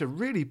coherent? It's a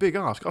really big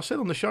ask. I said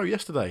on the show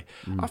yesterday,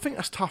 I think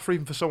that's tougher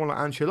even for someone like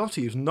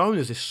Ancelotti, who's known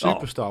as this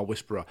superstar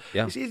whisperer.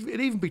 Yeah. It'd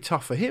even be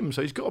tough for him,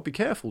 so he's got to be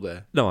careful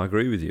there. No, I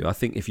agree with you. I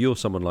think if you're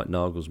someone like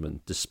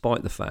Nagelsmann,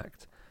 despite the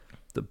fact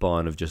that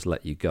Bayern have just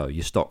let you go,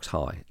 your stock's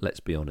high, let's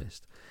be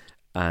honest.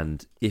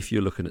 And if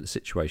you're looking at the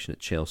situation at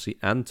Chelsea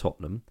and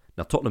Tottenham,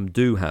 now Tottenham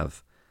do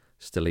have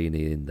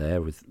Stellini in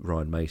there with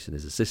Ryan Mason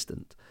as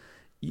assistant,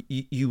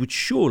 you would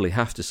surely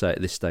have to say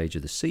at this stage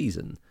of the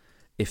season,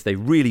 if they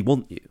really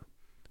want you,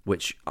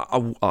 which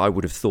I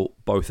would have thought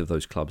both of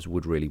those clubs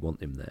would really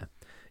want him there,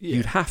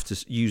 you'd have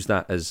to use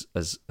that as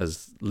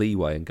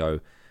leeway and go,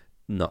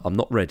 no, I'm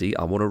not ready,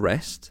 I want to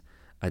rest,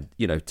 and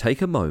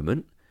take a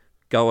moment,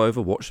 go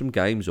over, watch some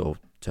games or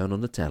turn on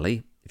the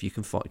telly, if you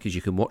can find, because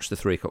you can watch the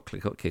 3 o'clock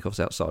kickoffs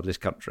outside of this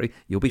country,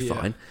 you'll be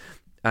fine.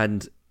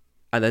 And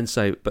then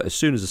say, but as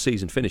soon as the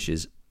season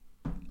finishes,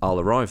 I'll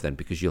arrive then,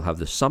 because you'll have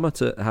the summer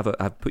to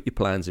have put your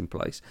plans in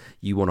place.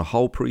 You want a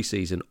whole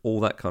pre-season, all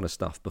that kind of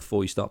stuff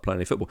before you start playing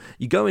any football.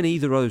 You go in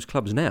either of those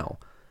clubs now,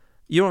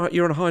 you're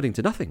on a hiding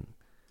to nothing.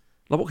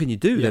 Like, what can you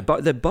do? Yeah.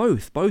 They're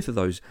both of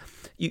those.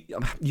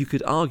 You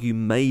could argue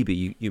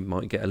maybe you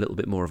might get a little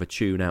bit more of a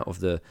tune out of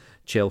the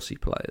Chelsea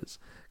players,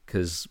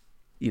 because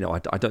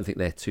I don't think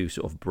they're too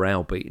sort of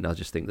browbeaten. I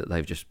just think that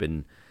they've just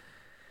been,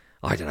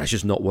 it's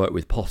just not worked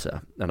with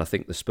Potter. And I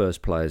think the Spurs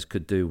players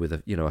could do with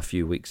a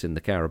few weeks in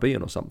the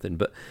Caribbean or something.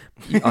 But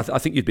I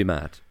think you'd be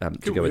mad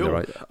to go in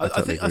there.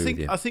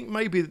 I think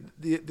maybe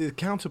the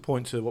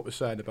counterpoint to what we're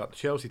saying about the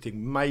Chelsea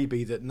thing may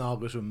be that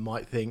Nagelsmann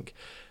might think,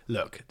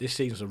 look, this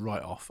season's a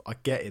write-off. I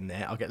get in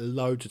there. I get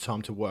loads of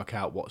time to work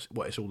out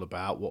what it's all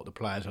about, what the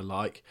players are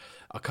like.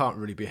 I can't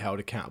really be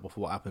held accountable for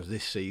what happens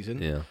this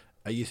season. Yeah.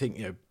 You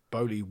think,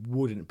 Bowley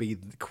wouldn't be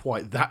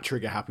quite that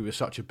trigger happy with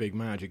such a big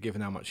manager,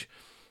 given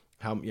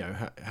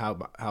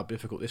how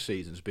difficult this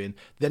season's been.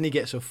 Then he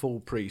gets a full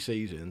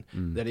pre-season,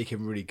 then he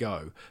can really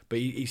go. But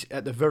he's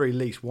at the very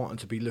least wanting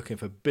to be looking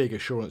for big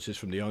assurances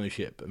from the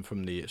ownership and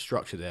from the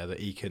structure there that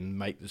he can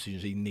make the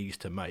decisions he needs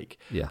to make.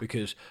 Yeah.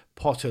 Because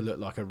Potter looked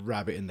like a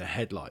rabbit in the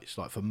headlights,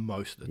 like for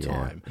most of the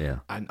time. Yeah.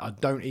 And I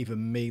don't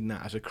even mean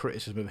that as a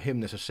criticism of him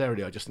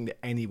necessarily. I just think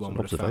that anyone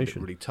would have found it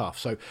really tough.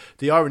 So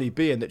the irony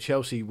being that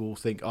Chelsea will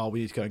think,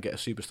 we need to go and get a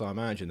superstar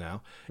manager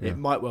now. Yeah. It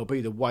might well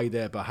be the way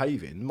they're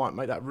behaving might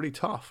make that really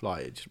tough.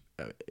 Like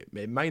it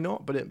may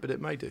not, but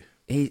it may do.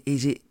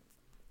 Is it?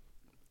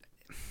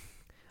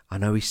 I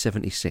know he's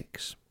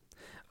 76,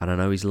 and I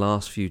know his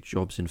last few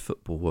jobs in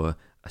football were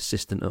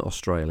assistant at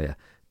Australia,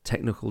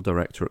 technical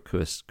director at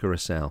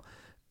Curaçao,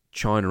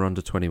 China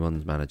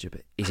under-21s manager.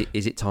 But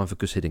is it time for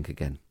Gus Hiddink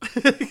again?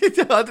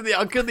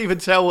 I couldn't even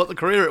tell what the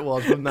career it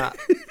was from that,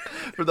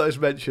 from those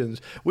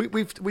mentions.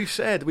 We've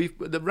said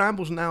the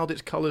Ramble's nailed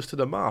its colours to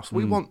the mast.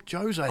 We want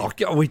Jose.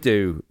 Oh, we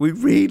do. We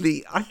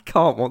really. I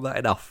can't want that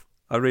enough.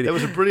 There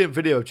was a brilliant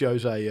video of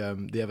Jose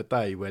the other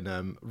day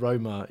when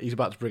Roma, he's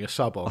about to bring a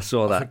sub on. I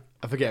saw that.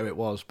 I forget who it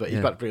was, but he's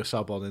about to bring a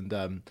sub on,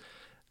 and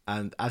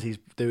And as he's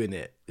doing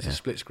it, it's a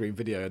split screen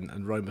video,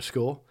 and Roma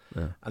score.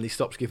 Yeah. And he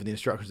stops giving the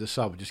instructions to the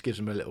sub and just gives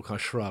him a little kind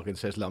of shrug and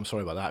says, "Look, I'm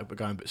sorry about that, but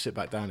go and sit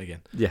back down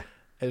again." Yeah.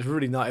 It was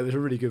really nice. It was a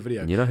really good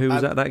video. And you know who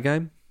was at that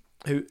game?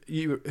 Who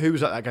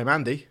was at that game?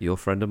 Andy? Your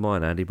friend of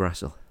mine, Andy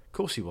Brassel. Of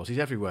course he was. He's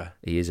everywhere.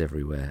 He is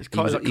everywhere. He's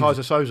Kaiser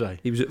Soze.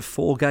 He was at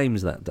 4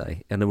 games that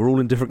day, and they were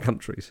all in different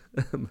countries.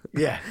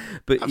 Yeah,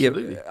 but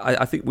absolutely.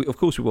 I think of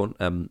course we want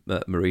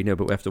Mourinho,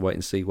 but we have to wait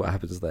and see what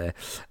happens there.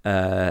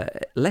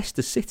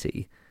 Leicester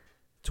City,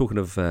 talking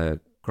of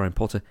Graham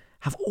Potter,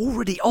 have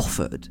already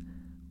offered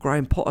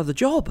Graham Potter the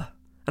job,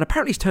 and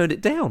apparently he's turned it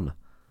down.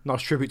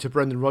 Nice tribute to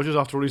Brendan Rodgers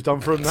after all he's done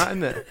for him, that,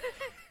 isn't it?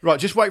 Right,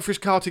 just wait for his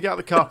car to get out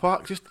of the car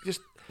park. Just.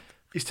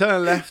 He's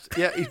turning left.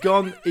 Yeah, he's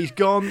gone. He's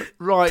gone.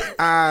 Right,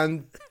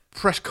 and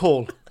press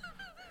call.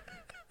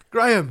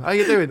 Graham, how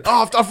you doing?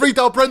 Oh, I've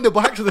redialed Brendan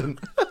by accident.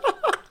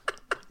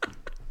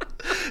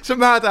 It's a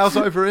madhouse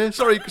over here.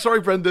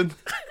 Sorry, Brendan.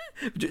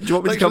 Do you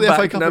want me to come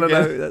back?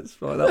 No, that's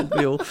fine. That'll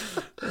be all.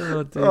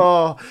 Oh, dear.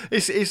 Oh,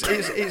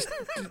 it's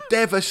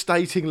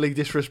devastatingly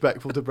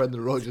disrespectful to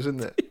Brendan Rodgers,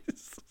 isn't it?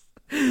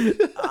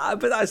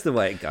 But that's the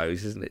way it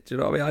goes, isn't it? Do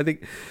you know what I mean?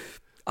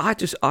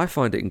 I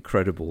find it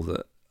incredible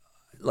that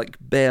like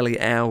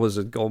barely hours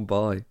had gone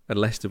by and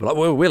Leicester were like,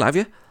 "Well, we'll have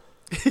you."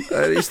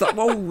 It's like,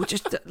 whoa,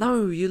 just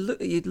no. You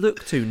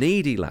look too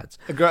needy, lads.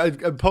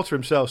 And Potter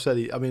himself said,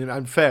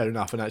 and fair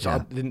enough. And actually, I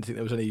didn't think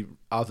there was any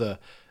other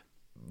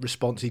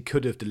response he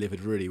could have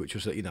delivered, really, which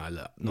was that,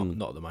 look,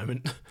 not at the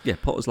moment. Yeah,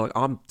 Potter's like,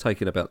 I'm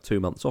taking about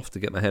 2 months off to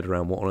get my head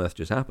around what on earth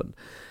just happened.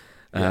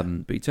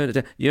 But he turned it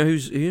down. You know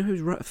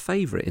who's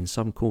favourite in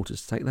some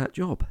quarters to take that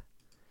job?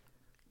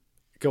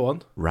 Go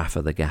on.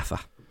 Rafa the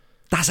Gaffer.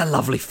 That's a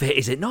lovely fit,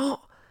 is it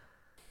not?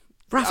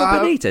 Rafa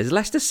Benitez,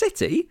 Leicester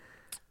City.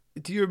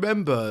 Do you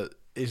remember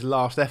his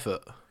last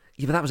effort?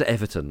 Yeah, but that was at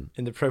Everton.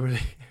 In the Premier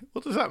League.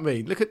 What does that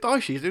mean? Look at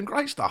Daishi, he's doing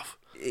great stuff.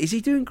 Is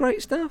he doing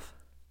great stuff?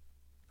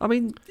 I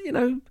mean,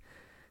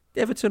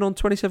 Everton on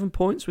 27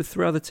 points with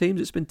 3 other teams.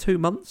 It's been 2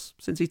 months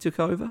since he took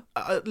over.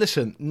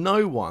 Listen,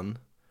 no one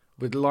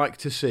would like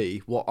to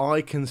see what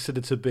I consider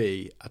to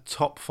be a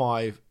top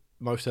 5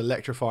 most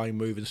electrifying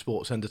move in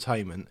sports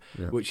entertainment,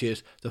 which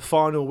is the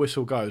final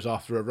whistle goes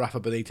after a Rafa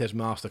Benitez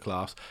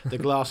masterclass. The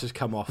glasses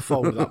come off,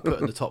 folded up, put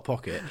in the top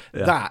pocket.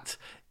 Yeah. That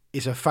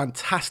is a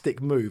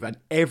fantastic move and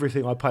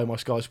everything I pay my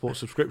Sky Sports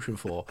subscription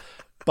for.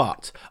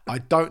 But I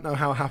don't know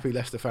how happy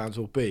Leicester fans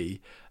will be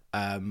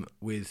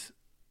with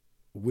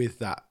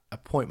that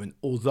appointment,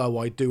 although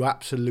I do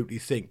absolutely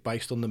think,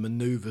 based on the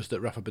manoeuvres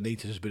that Rafa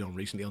Benitez has been on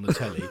recently on the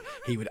telly,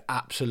 he would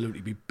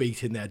absolutely be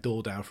beating their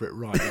door down for it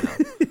right now.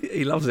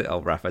 He loves it,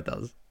 old Rafa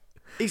does.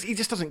 He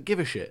just doesn't give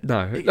a shit.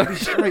 No. He'd be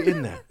straight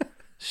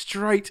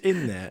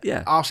in there,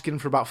 asking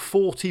for about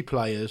 40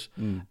 players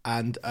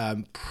and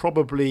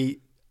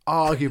probably,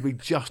 arguably,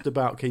 just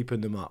about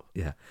keeping them up.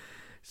 Yeah.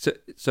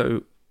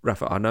 So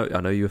Rafa, I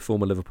know you're a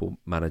former Liverpool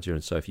manager,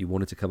 and so if you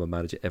wanted to come and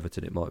manage at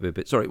Everton, it might be a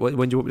bit... Sorry, when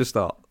do you want me to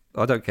start?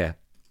 I don't care.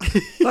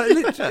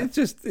 It's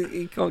just,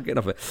 you can't get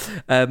enough of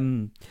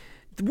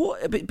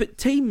it. But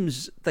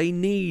teams, they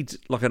need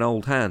like an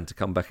old hand to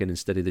come back in and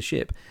steady the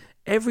ship.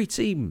 Every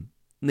team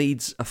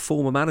needs a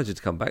former manager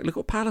to come back. Look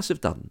what Palace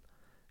have done.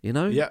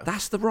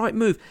 That's the right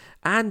move.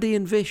 Andy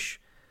and Vish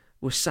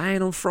were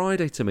saying on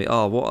Friday to me,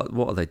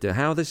 what are they doing?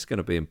 How this is going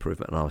to be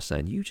improvement? And I was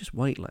saying, you just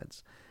wait,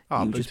 lads.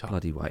 You just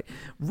bloody wait.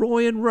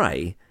 Roy and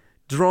Ray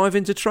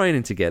driving to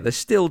training together,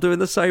 still doing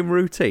the same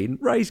routine.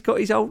 Ray's got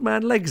his old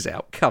man legs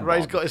out.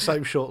 Ray's got his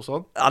same shorts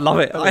on. I love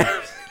it.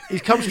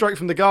 He's come straight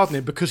from the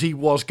gardening because he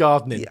was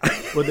gardening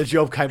when the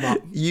job came up.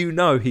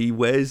 He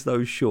wears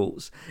those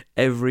shorts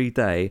every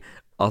day,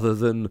 other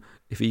than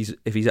if he's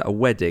at a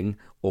wedding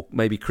or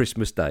maybe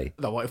Christmas Day.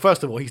 No,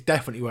 first of all, he's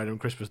definitely wearing them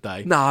Christmas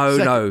Day.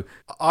 No.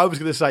 I was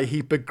going to say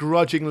he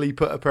begrudgingly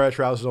put a pair of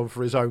trousers on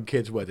for his own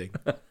kid's wedding.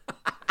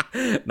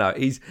 No,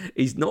 he's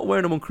not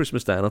wearing them on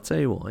Christmas Day, and I'll tell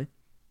you why.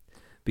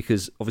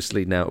 Because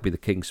obviously now it'll be the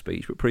King's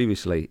speech, but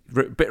previously,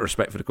 a bit of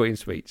respect for the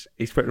Queen's speech,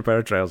 he's putting a pair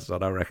of trousers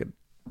on, I reckon.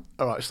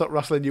 All right, stop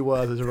rustling your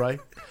words, Ray.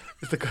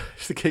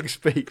 It's the King's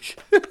speech.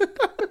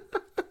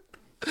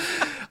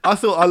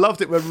 I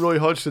loved it when Roy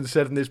Hodgson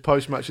said in his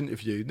post-match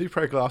interview, new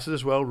pair of glasses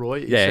as well,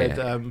 Roy. He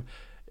said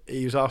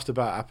he was asked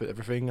about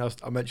everything.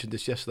 I mentioned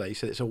this yesterday. He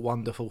said it's a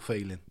wonderful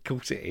feeling. Of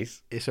course it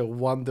is. It's a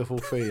wonderful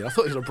feeling. I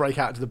thought he was going to break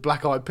out into the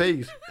Black Eyed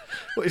Peas.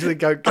 What is he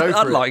going to go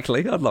for?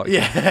 Unlikely.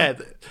 Yeah.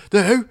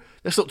 The who?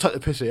 Let's not take the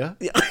piss here.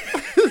 Yeah.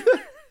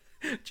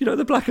 Do you know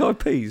the Black Eyed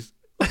Peas?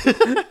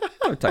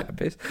 Don't take the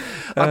piss.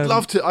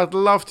 I'd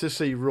love to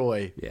see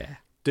Roy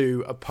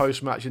do a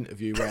post-match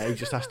interview where he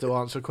just has to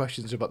answer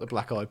questions about the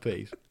Black Eyed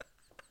Peas.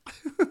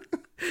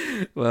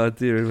 Well,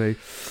 dear me.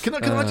 Can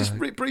I just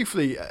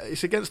briefly?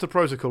 It's against the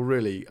protocol,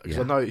 really, because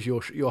I know it's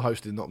your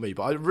hosting, not me.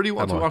 But I really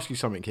want to ask you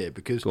something here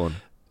because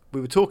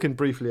we were talking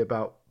briefly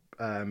about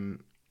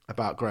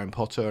Graham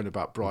Potter and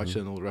about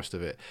Brighton and all the rest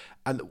of it,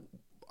 and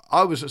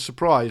I was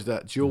surprised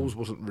that Jules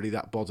wasn't really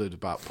that bothered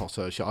about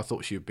Potter. I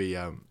thought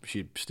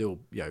she'd still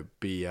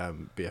be a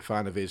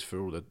fan of his for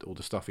all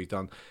the stuff he's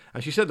done.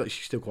 And she said that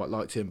she still quite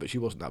liked him, but she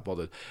wasn't that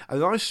bothered.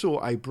 And then I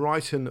saw a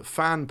Brighton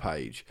fan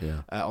page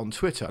on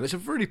Twitter, and it's a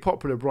really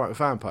popular Brighton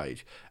fan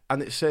page.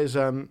 And it says,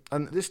 and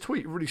this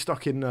tweet really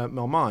stuck in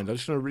my mind. I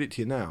just want to read it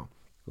to you now.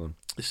 Go on.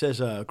 It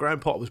says, Graham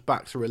Potter was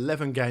back through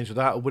 11 games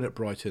without a win at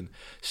Brighton,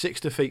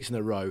 6 defeats in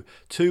a row,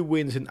 2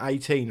 wins in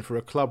 18 for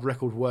a club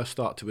record worst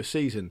start to a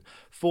season,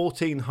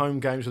 14 home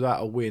games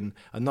without a win,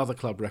 another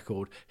club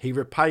record. He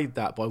repaid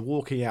that by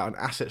walking out and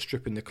asset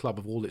stripping the club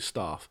of all its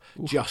staff.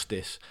 Oof.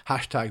 Justice.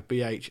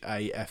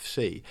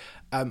 #BHAFC.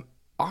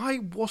 I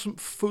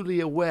wasn't fully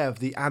aware of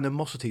the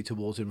animosity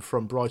towards him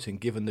from Brighton,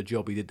 given the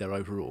job he did there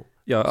overall.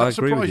 Yeah, Does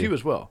that I agree with surprise you. you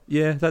as well?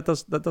 Yeah, that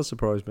does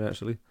surprise me,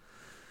 actually.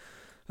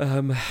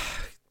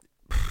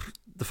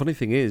 The funny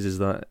thing is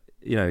that,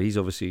 he's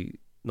obviously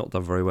not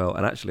done very well,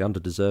 and actually under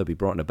De Zerbi,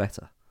 Brighton are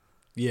better.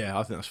 Yeah,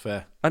 I think that's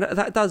fair. And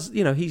that does,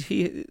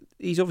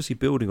 he's obviously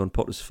building on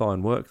Potter's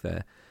fine work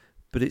there,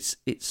 but it's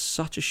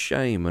such a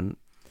shame. And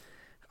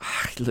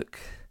look,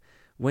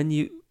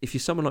 if you're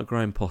someone like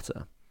Graham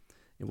Potter,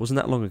 it wasn't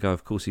that long ago,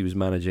 of course, he was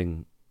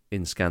managing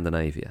in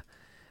Scandinavia.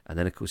 And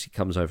then, of course, he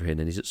comes over here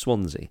and he's at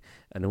Swansea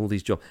and all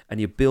these jobs.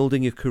 And you're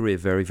building your career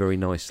very, very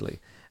nicely.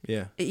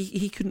 Yeah.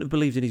 He couldn't have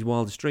believed in his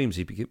wildest dreams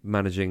he'd be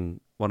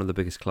managing one of the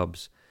biggest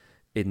clubs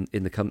in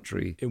the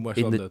country. In West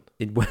London.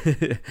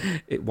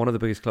 One of the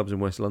biggest clubs in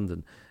West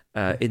London,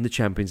 in the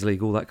Champions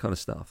League, all that kind of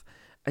stuff.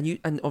 And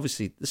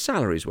obviously, the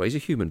salaries where he's a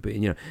human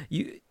being.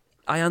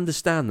 I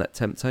understand that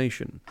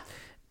temptation.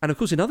 And, of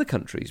course, in other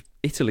countries,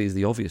 Italy is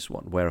the obvious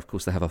one, where, of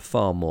course, they have a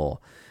far more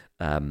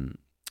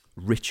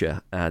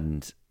richer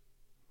and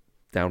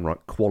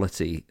downright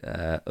quality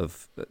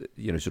of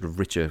sort of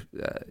richer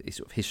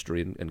sort of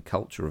history and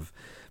culture of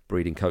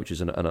breeding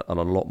coaches, and a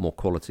lot more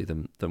quality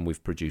than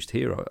we've produced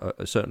here,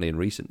 certainly in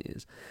recent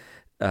years.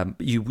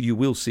 But you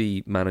will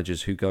see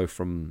managers who go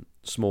from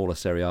smaller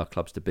Serie A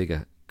clubs to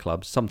bigger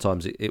clubs.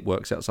 Sometimes it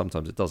works out,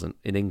 sometimes it doesn't.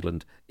 In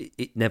England,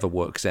 it never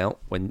works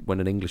out when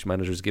an English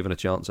manager is given a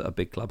chance at a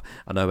big club.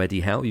 I know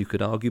Eddie Howe, you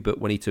could argue, but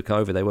when he took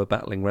over, they were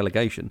battling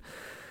relegation.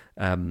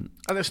 And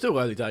it's still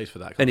early days for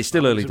that. And it's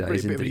still early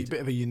days, indeed.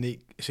 Bit of a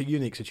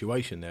unique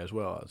situation there as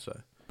well, I'd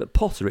say. But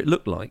Potter, it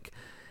looked like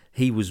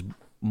he was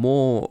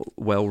more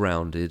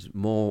well-rounded,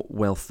 more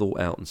well thought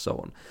out, and so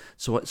on.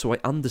 So I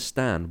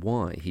understand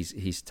why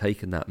he's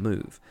taken that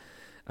move.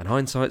 And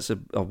hindsight's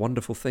a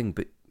wonderful thing.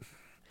 But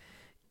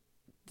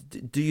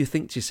do you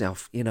think to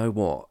yourself, you know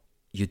what?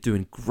 You're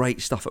doing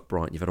great stuff at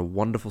Brighton. You've had a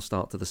wonderful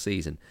start to the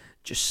season.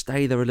 Just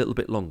stay there a little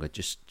bit longer.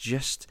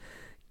 Just.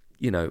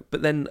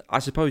 But then I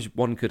suppose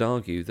one could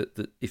argue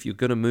that if you're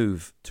going to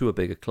move to a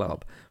bigger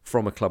club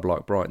from a club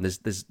like Brighton,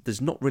 there's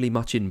not really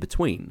much in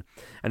between.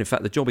 And in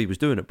fact, the job he was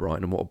doing at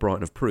Brighton and what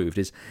Brighton have proved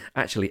is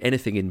actually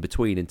anything in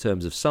between in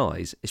terms of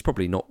size is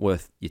probably not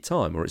worth your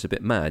time, or it's a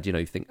bit mad.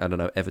 You think, I don't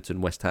know, Everton,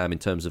 West Ham, in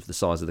terms of the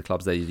size of the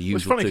clubs, they're the usual.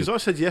 It's funny because I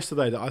said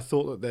yesterday that I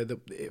thought that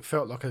it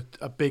felt like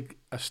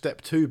a step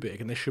too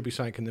big, and there should be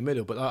something in the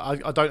middle. But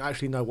I don't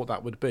actually know what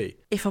that would be.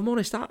 If I'm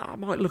honest, I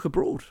might look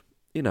abroad.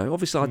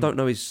 Obviously, I don't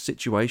know his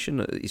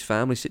situation, his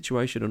family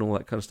situation, and all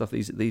that kind of stuff.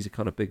 These are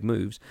kind of big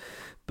moves.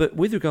 But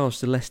with regards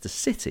to Leicester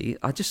City,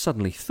 I just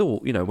suddenly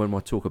thought, when I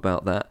talk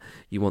about that,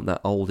 you want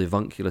that old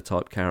avuncular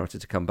type character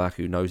to come back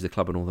who knows the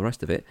club and all the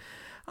rest of it.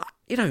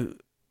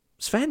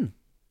 Sven.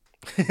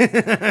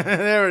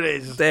 There it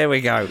is. There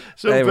we go.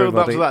 So build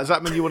up to that. Does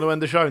that mean you want to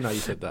end the show now? You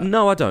said that.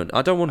 No, I don't.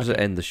 I don't want to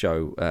end the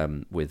show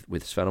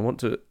with Sven. I want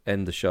to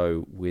end the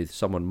show with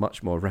someone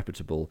much more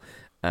reputable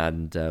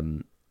and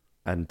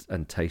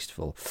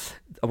tasteful.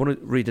 I want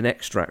to read an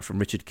extract from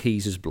Richard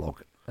Keys's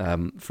blog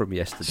from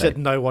yesterday. Said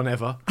no one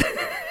ever.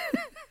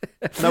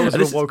 No one's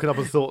ever woken up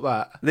and thought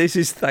that. This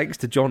is thanks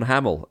to John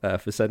Hamill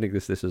for sending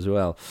this as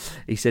well.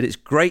 He said, "It's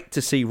great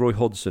to see Roy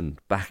Hodgson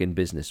back in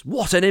business.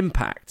 What an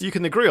impact!" You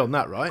can agree on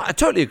that, right? I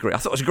totally agree. I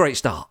thought it was a great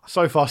start.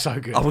 So far, so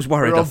good. I was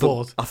worried. We're on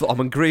board. I thought I'm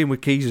agreeing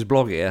with Keys's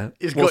blog here.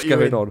 What's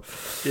going on?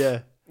 Yeah.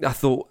 I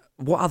thought,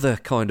 what other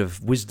kind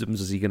of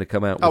wisdoms is he going to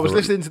come out with? I was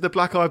listening to the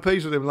Black Eyed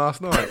Peas with him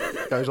last night,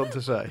 goes on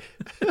to say.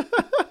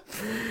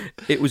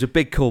 It was a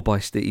big call by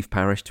Steve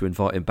Parish to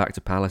invite him back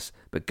to Palace,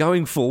 but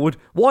going forward,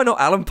 why not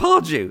Alan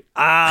Pardew?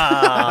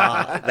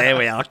 There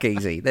we are,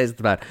 Keysy. There's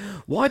the man.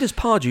 Why does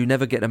Pardew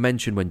never get a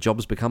mention when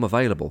jobs become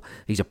available?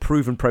 He's a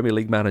proven Premier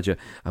League manager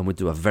and would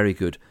do a very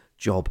good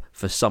job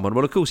for someone.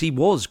 Well, of course, he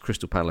was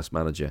Crystal Palace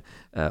manager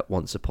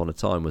once upon a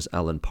time, was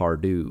Alan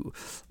Pardew.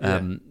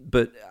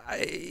 But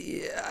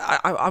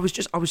I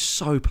was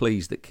so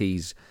pleased that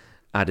Keys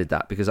added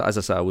that, because, as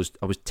I say, I was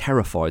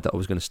terrified that I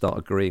was going to start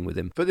agreeing with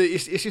him. But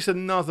it's just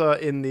another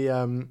in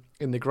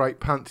the great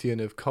pantheon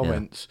of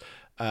comments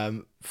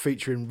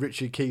featuring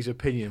Richard Keys'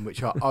 opinion,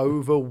 which are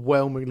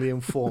overwhelmingly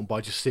informed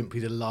by just simply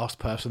the last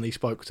person he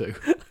spoke to.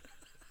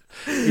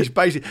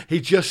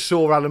 He just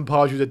saw Alan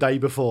Pardew the day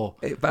before.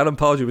 If Alan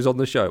Pardew was on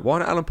the show, why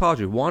not Alan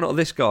Pardew? Why not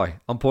this guy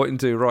I'm pointing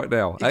to right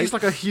now? He's just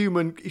like a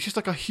human. He's just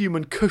like a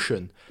human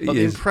cushion. Like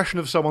the impression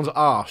of someone's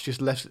arse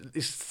just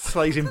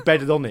stays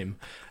embedded on him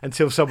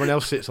until someone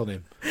else sits on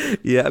him.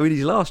 Yeah, I mean,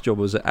 his last job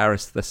was at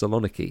Aris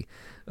Thessaloniki,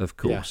 of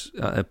course.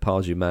 Yeah.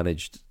 Pardew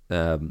managed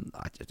a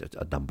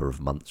number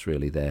of months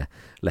really there,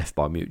 left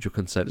by mutual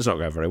consent. It's not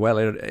going very well,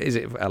 is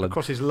it, Alan?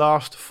 Across his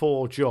last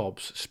 4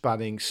 jobs,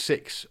 spanning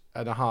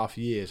 6.5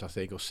 years, I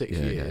think, or 6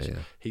 years,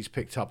 he's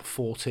picked up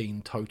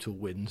 14 total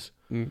wins.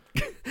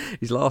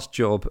 His last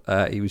job,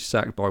 he was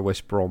sacked by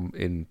West Brom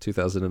in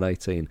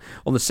 2018.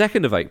 On the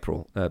 2nd of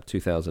April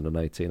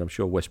 2018, I'm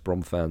sure West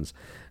Brom fans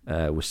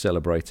were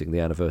celebrating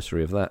the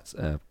anniversary of that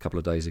a couple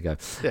of days ago.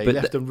 Yeah, he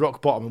left them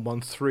rock bottom and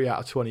won 3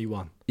 out of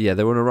 21. Yeah,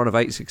 they were on a run of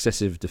 8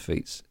 successive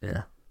defeats.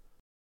 Yeah.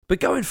 But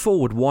going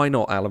forward, why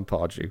not Alan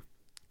Pardew?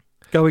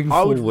 I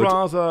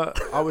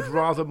would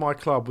rather my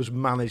club was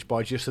managed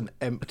by just an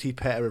empty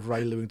pair of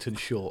Ray Lewington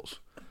shorts.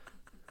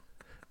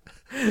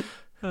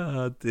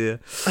 Oh dear.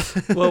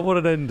 Well, what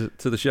an end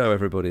to the show,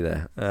 everybody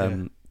there.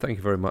 Thank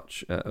you very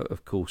much,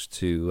 of course,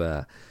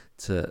 to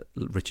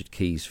Richard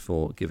Keys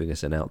for giving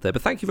us an out there.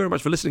 But thank you very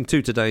much for listening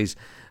to today's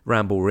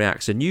Ramble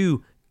Reacts. A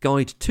new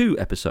Guide 2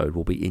 episode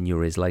will be in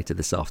your ears later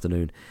this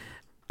afternoon,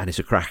 and it's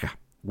a cracker.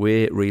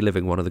 We're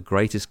reliving one of the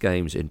greatest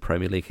games in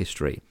Premier League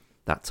history.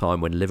 That time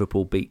when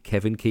Liverpool beat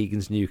Kevin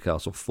Keegan's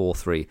Newcastle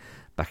 4-3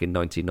 back in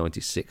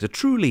 1996. A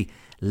truly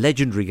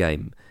legendary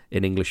game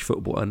in English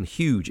football and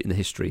huge in the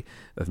history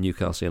of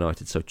Newcastle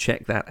United. So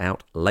check that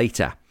out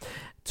later.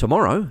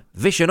 Tomorrow,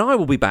 Vish and I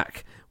will be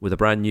back with a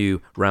brand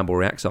new Ramble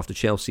Reacts after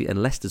Chelsea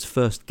and Leicester's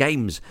first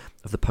games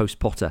of the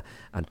post-Potter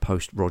and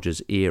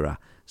post-Rodgers era.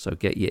 So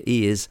get your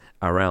ears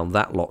around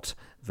that lot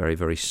very,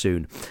 very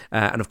soon.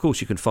 And of course,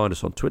 you can find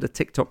us on Twitter,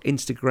 TikTok,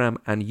 Instagram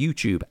and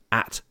YouTube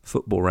at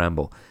Football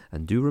Ramble.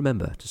 And do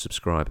remember to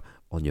subscribe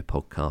on your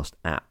podcast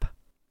app.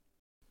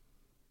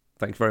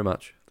 Thanks very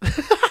much.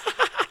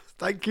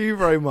 Thank you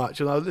very much.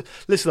 And I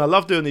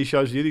love doing these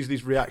shows with you,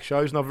 these React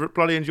shows, and I've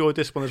bloody enjoyed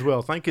this one as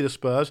well. Thank you to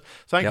Spurs,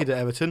 thank you to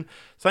Everton,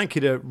 thank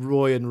you to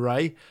Roy and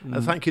Ray,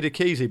 and thank you to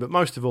Keezy. But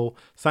most of all,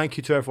 thank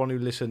you to everyone who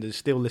listened and is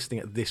still listening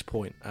at this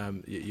point.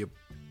 You're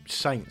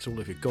saints, all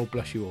of you. God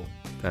bless you all.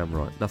 Damn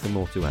right. Nothing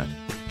more to add.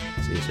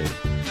 See you soon.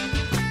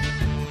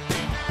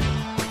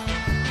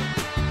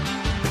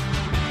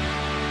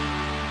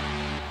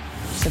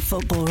 The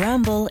Football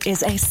Ramble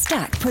is a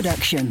Stack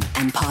production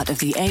and part of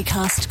the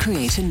Acast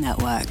Creator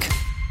Network.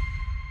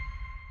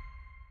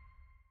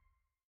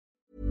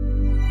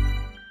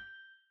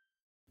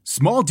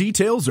 Small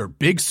details are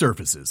big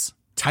surfaces.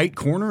 Tight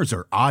corners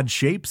are odd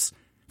shapes.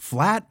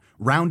 Flat,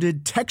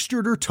 rounded,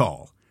 textured, or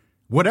tall.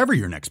 Whatever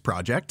your next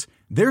project,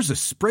 there's a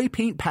spray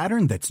paint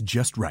pattern that's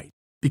just right.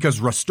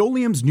 Because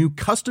Rust-Oleum's new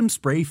Custom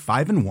Spray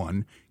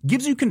 5-in-1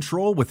 gives you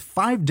control with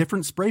 5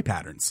 different spray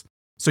patterns.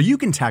 So you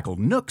can tackle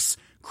nooks,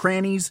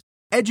 crannies,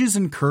 edges,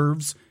 and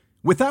curves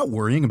without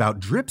worrying about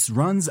drips,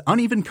 runs,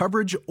 uneven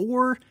coverage,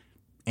 or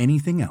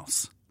anything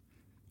else.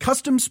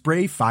 Custom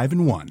Spray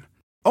 5-in-1.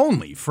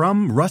 Only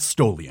from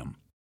Rust-Oleum.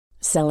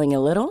 Selling a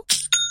little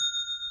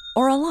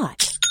or a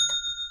lot?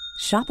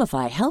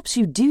 Shopify helps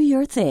you do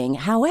your thing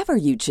however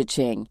you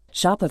cha-ching.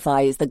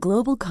 Shopify is the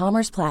global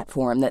commerce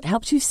platform that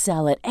helps you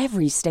sell at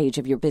every stage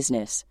of your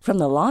business. From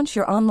the launch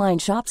your online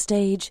shop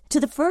stage to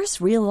the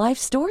first real-life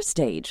store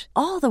stage,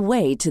 all the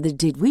way to the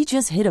did we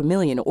just hit a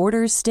million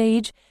orders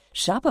stage.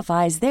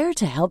 Shopify is there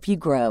to help you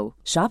grow.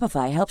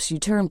 Shopify helps you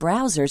turn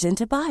browsers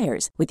into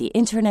buyers with the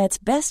internet's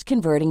best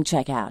converting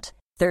checkout.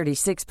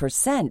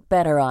 36%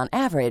 better on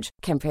average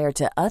compared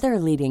to other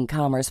leading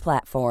commerce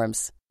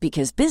platforms.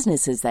 Because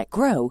businesses that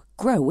grow,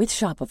 grow with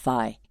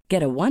Shopify.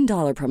 Get a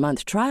 $1 per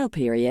month trial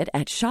period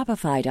at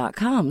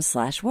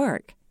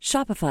shopify.com/work.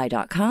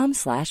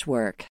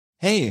 Shopify.com/work.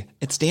 Hey,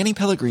 it's Danny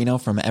Pellegrino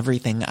from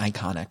Everything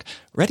Iconic.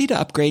 Ready to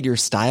upgrade your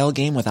style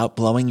game without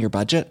blowing your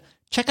budget?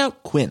 Check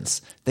out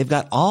Quince. They've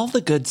got all the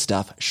good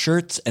stuff,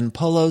 shirts and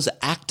polos,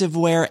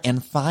 activewear,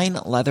 and fine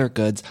leather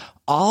goods,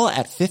 all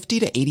at 50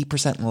 to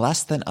 80%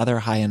 less than other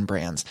high-end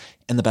brands.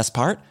 And the best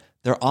part?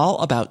 They're all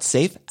about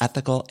safe,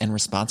 ethical, and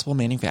responsible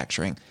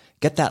manufacturing.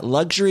 Get that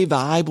luxury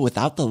vibe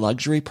without the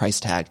luxury price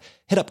tag.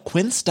 Hit up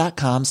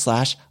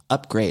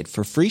quince.com/upgrade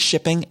for free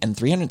shipping and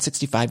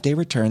 365-day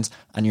returns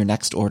on your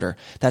next order.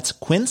 That's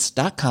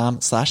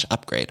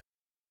quince.com/upgrade.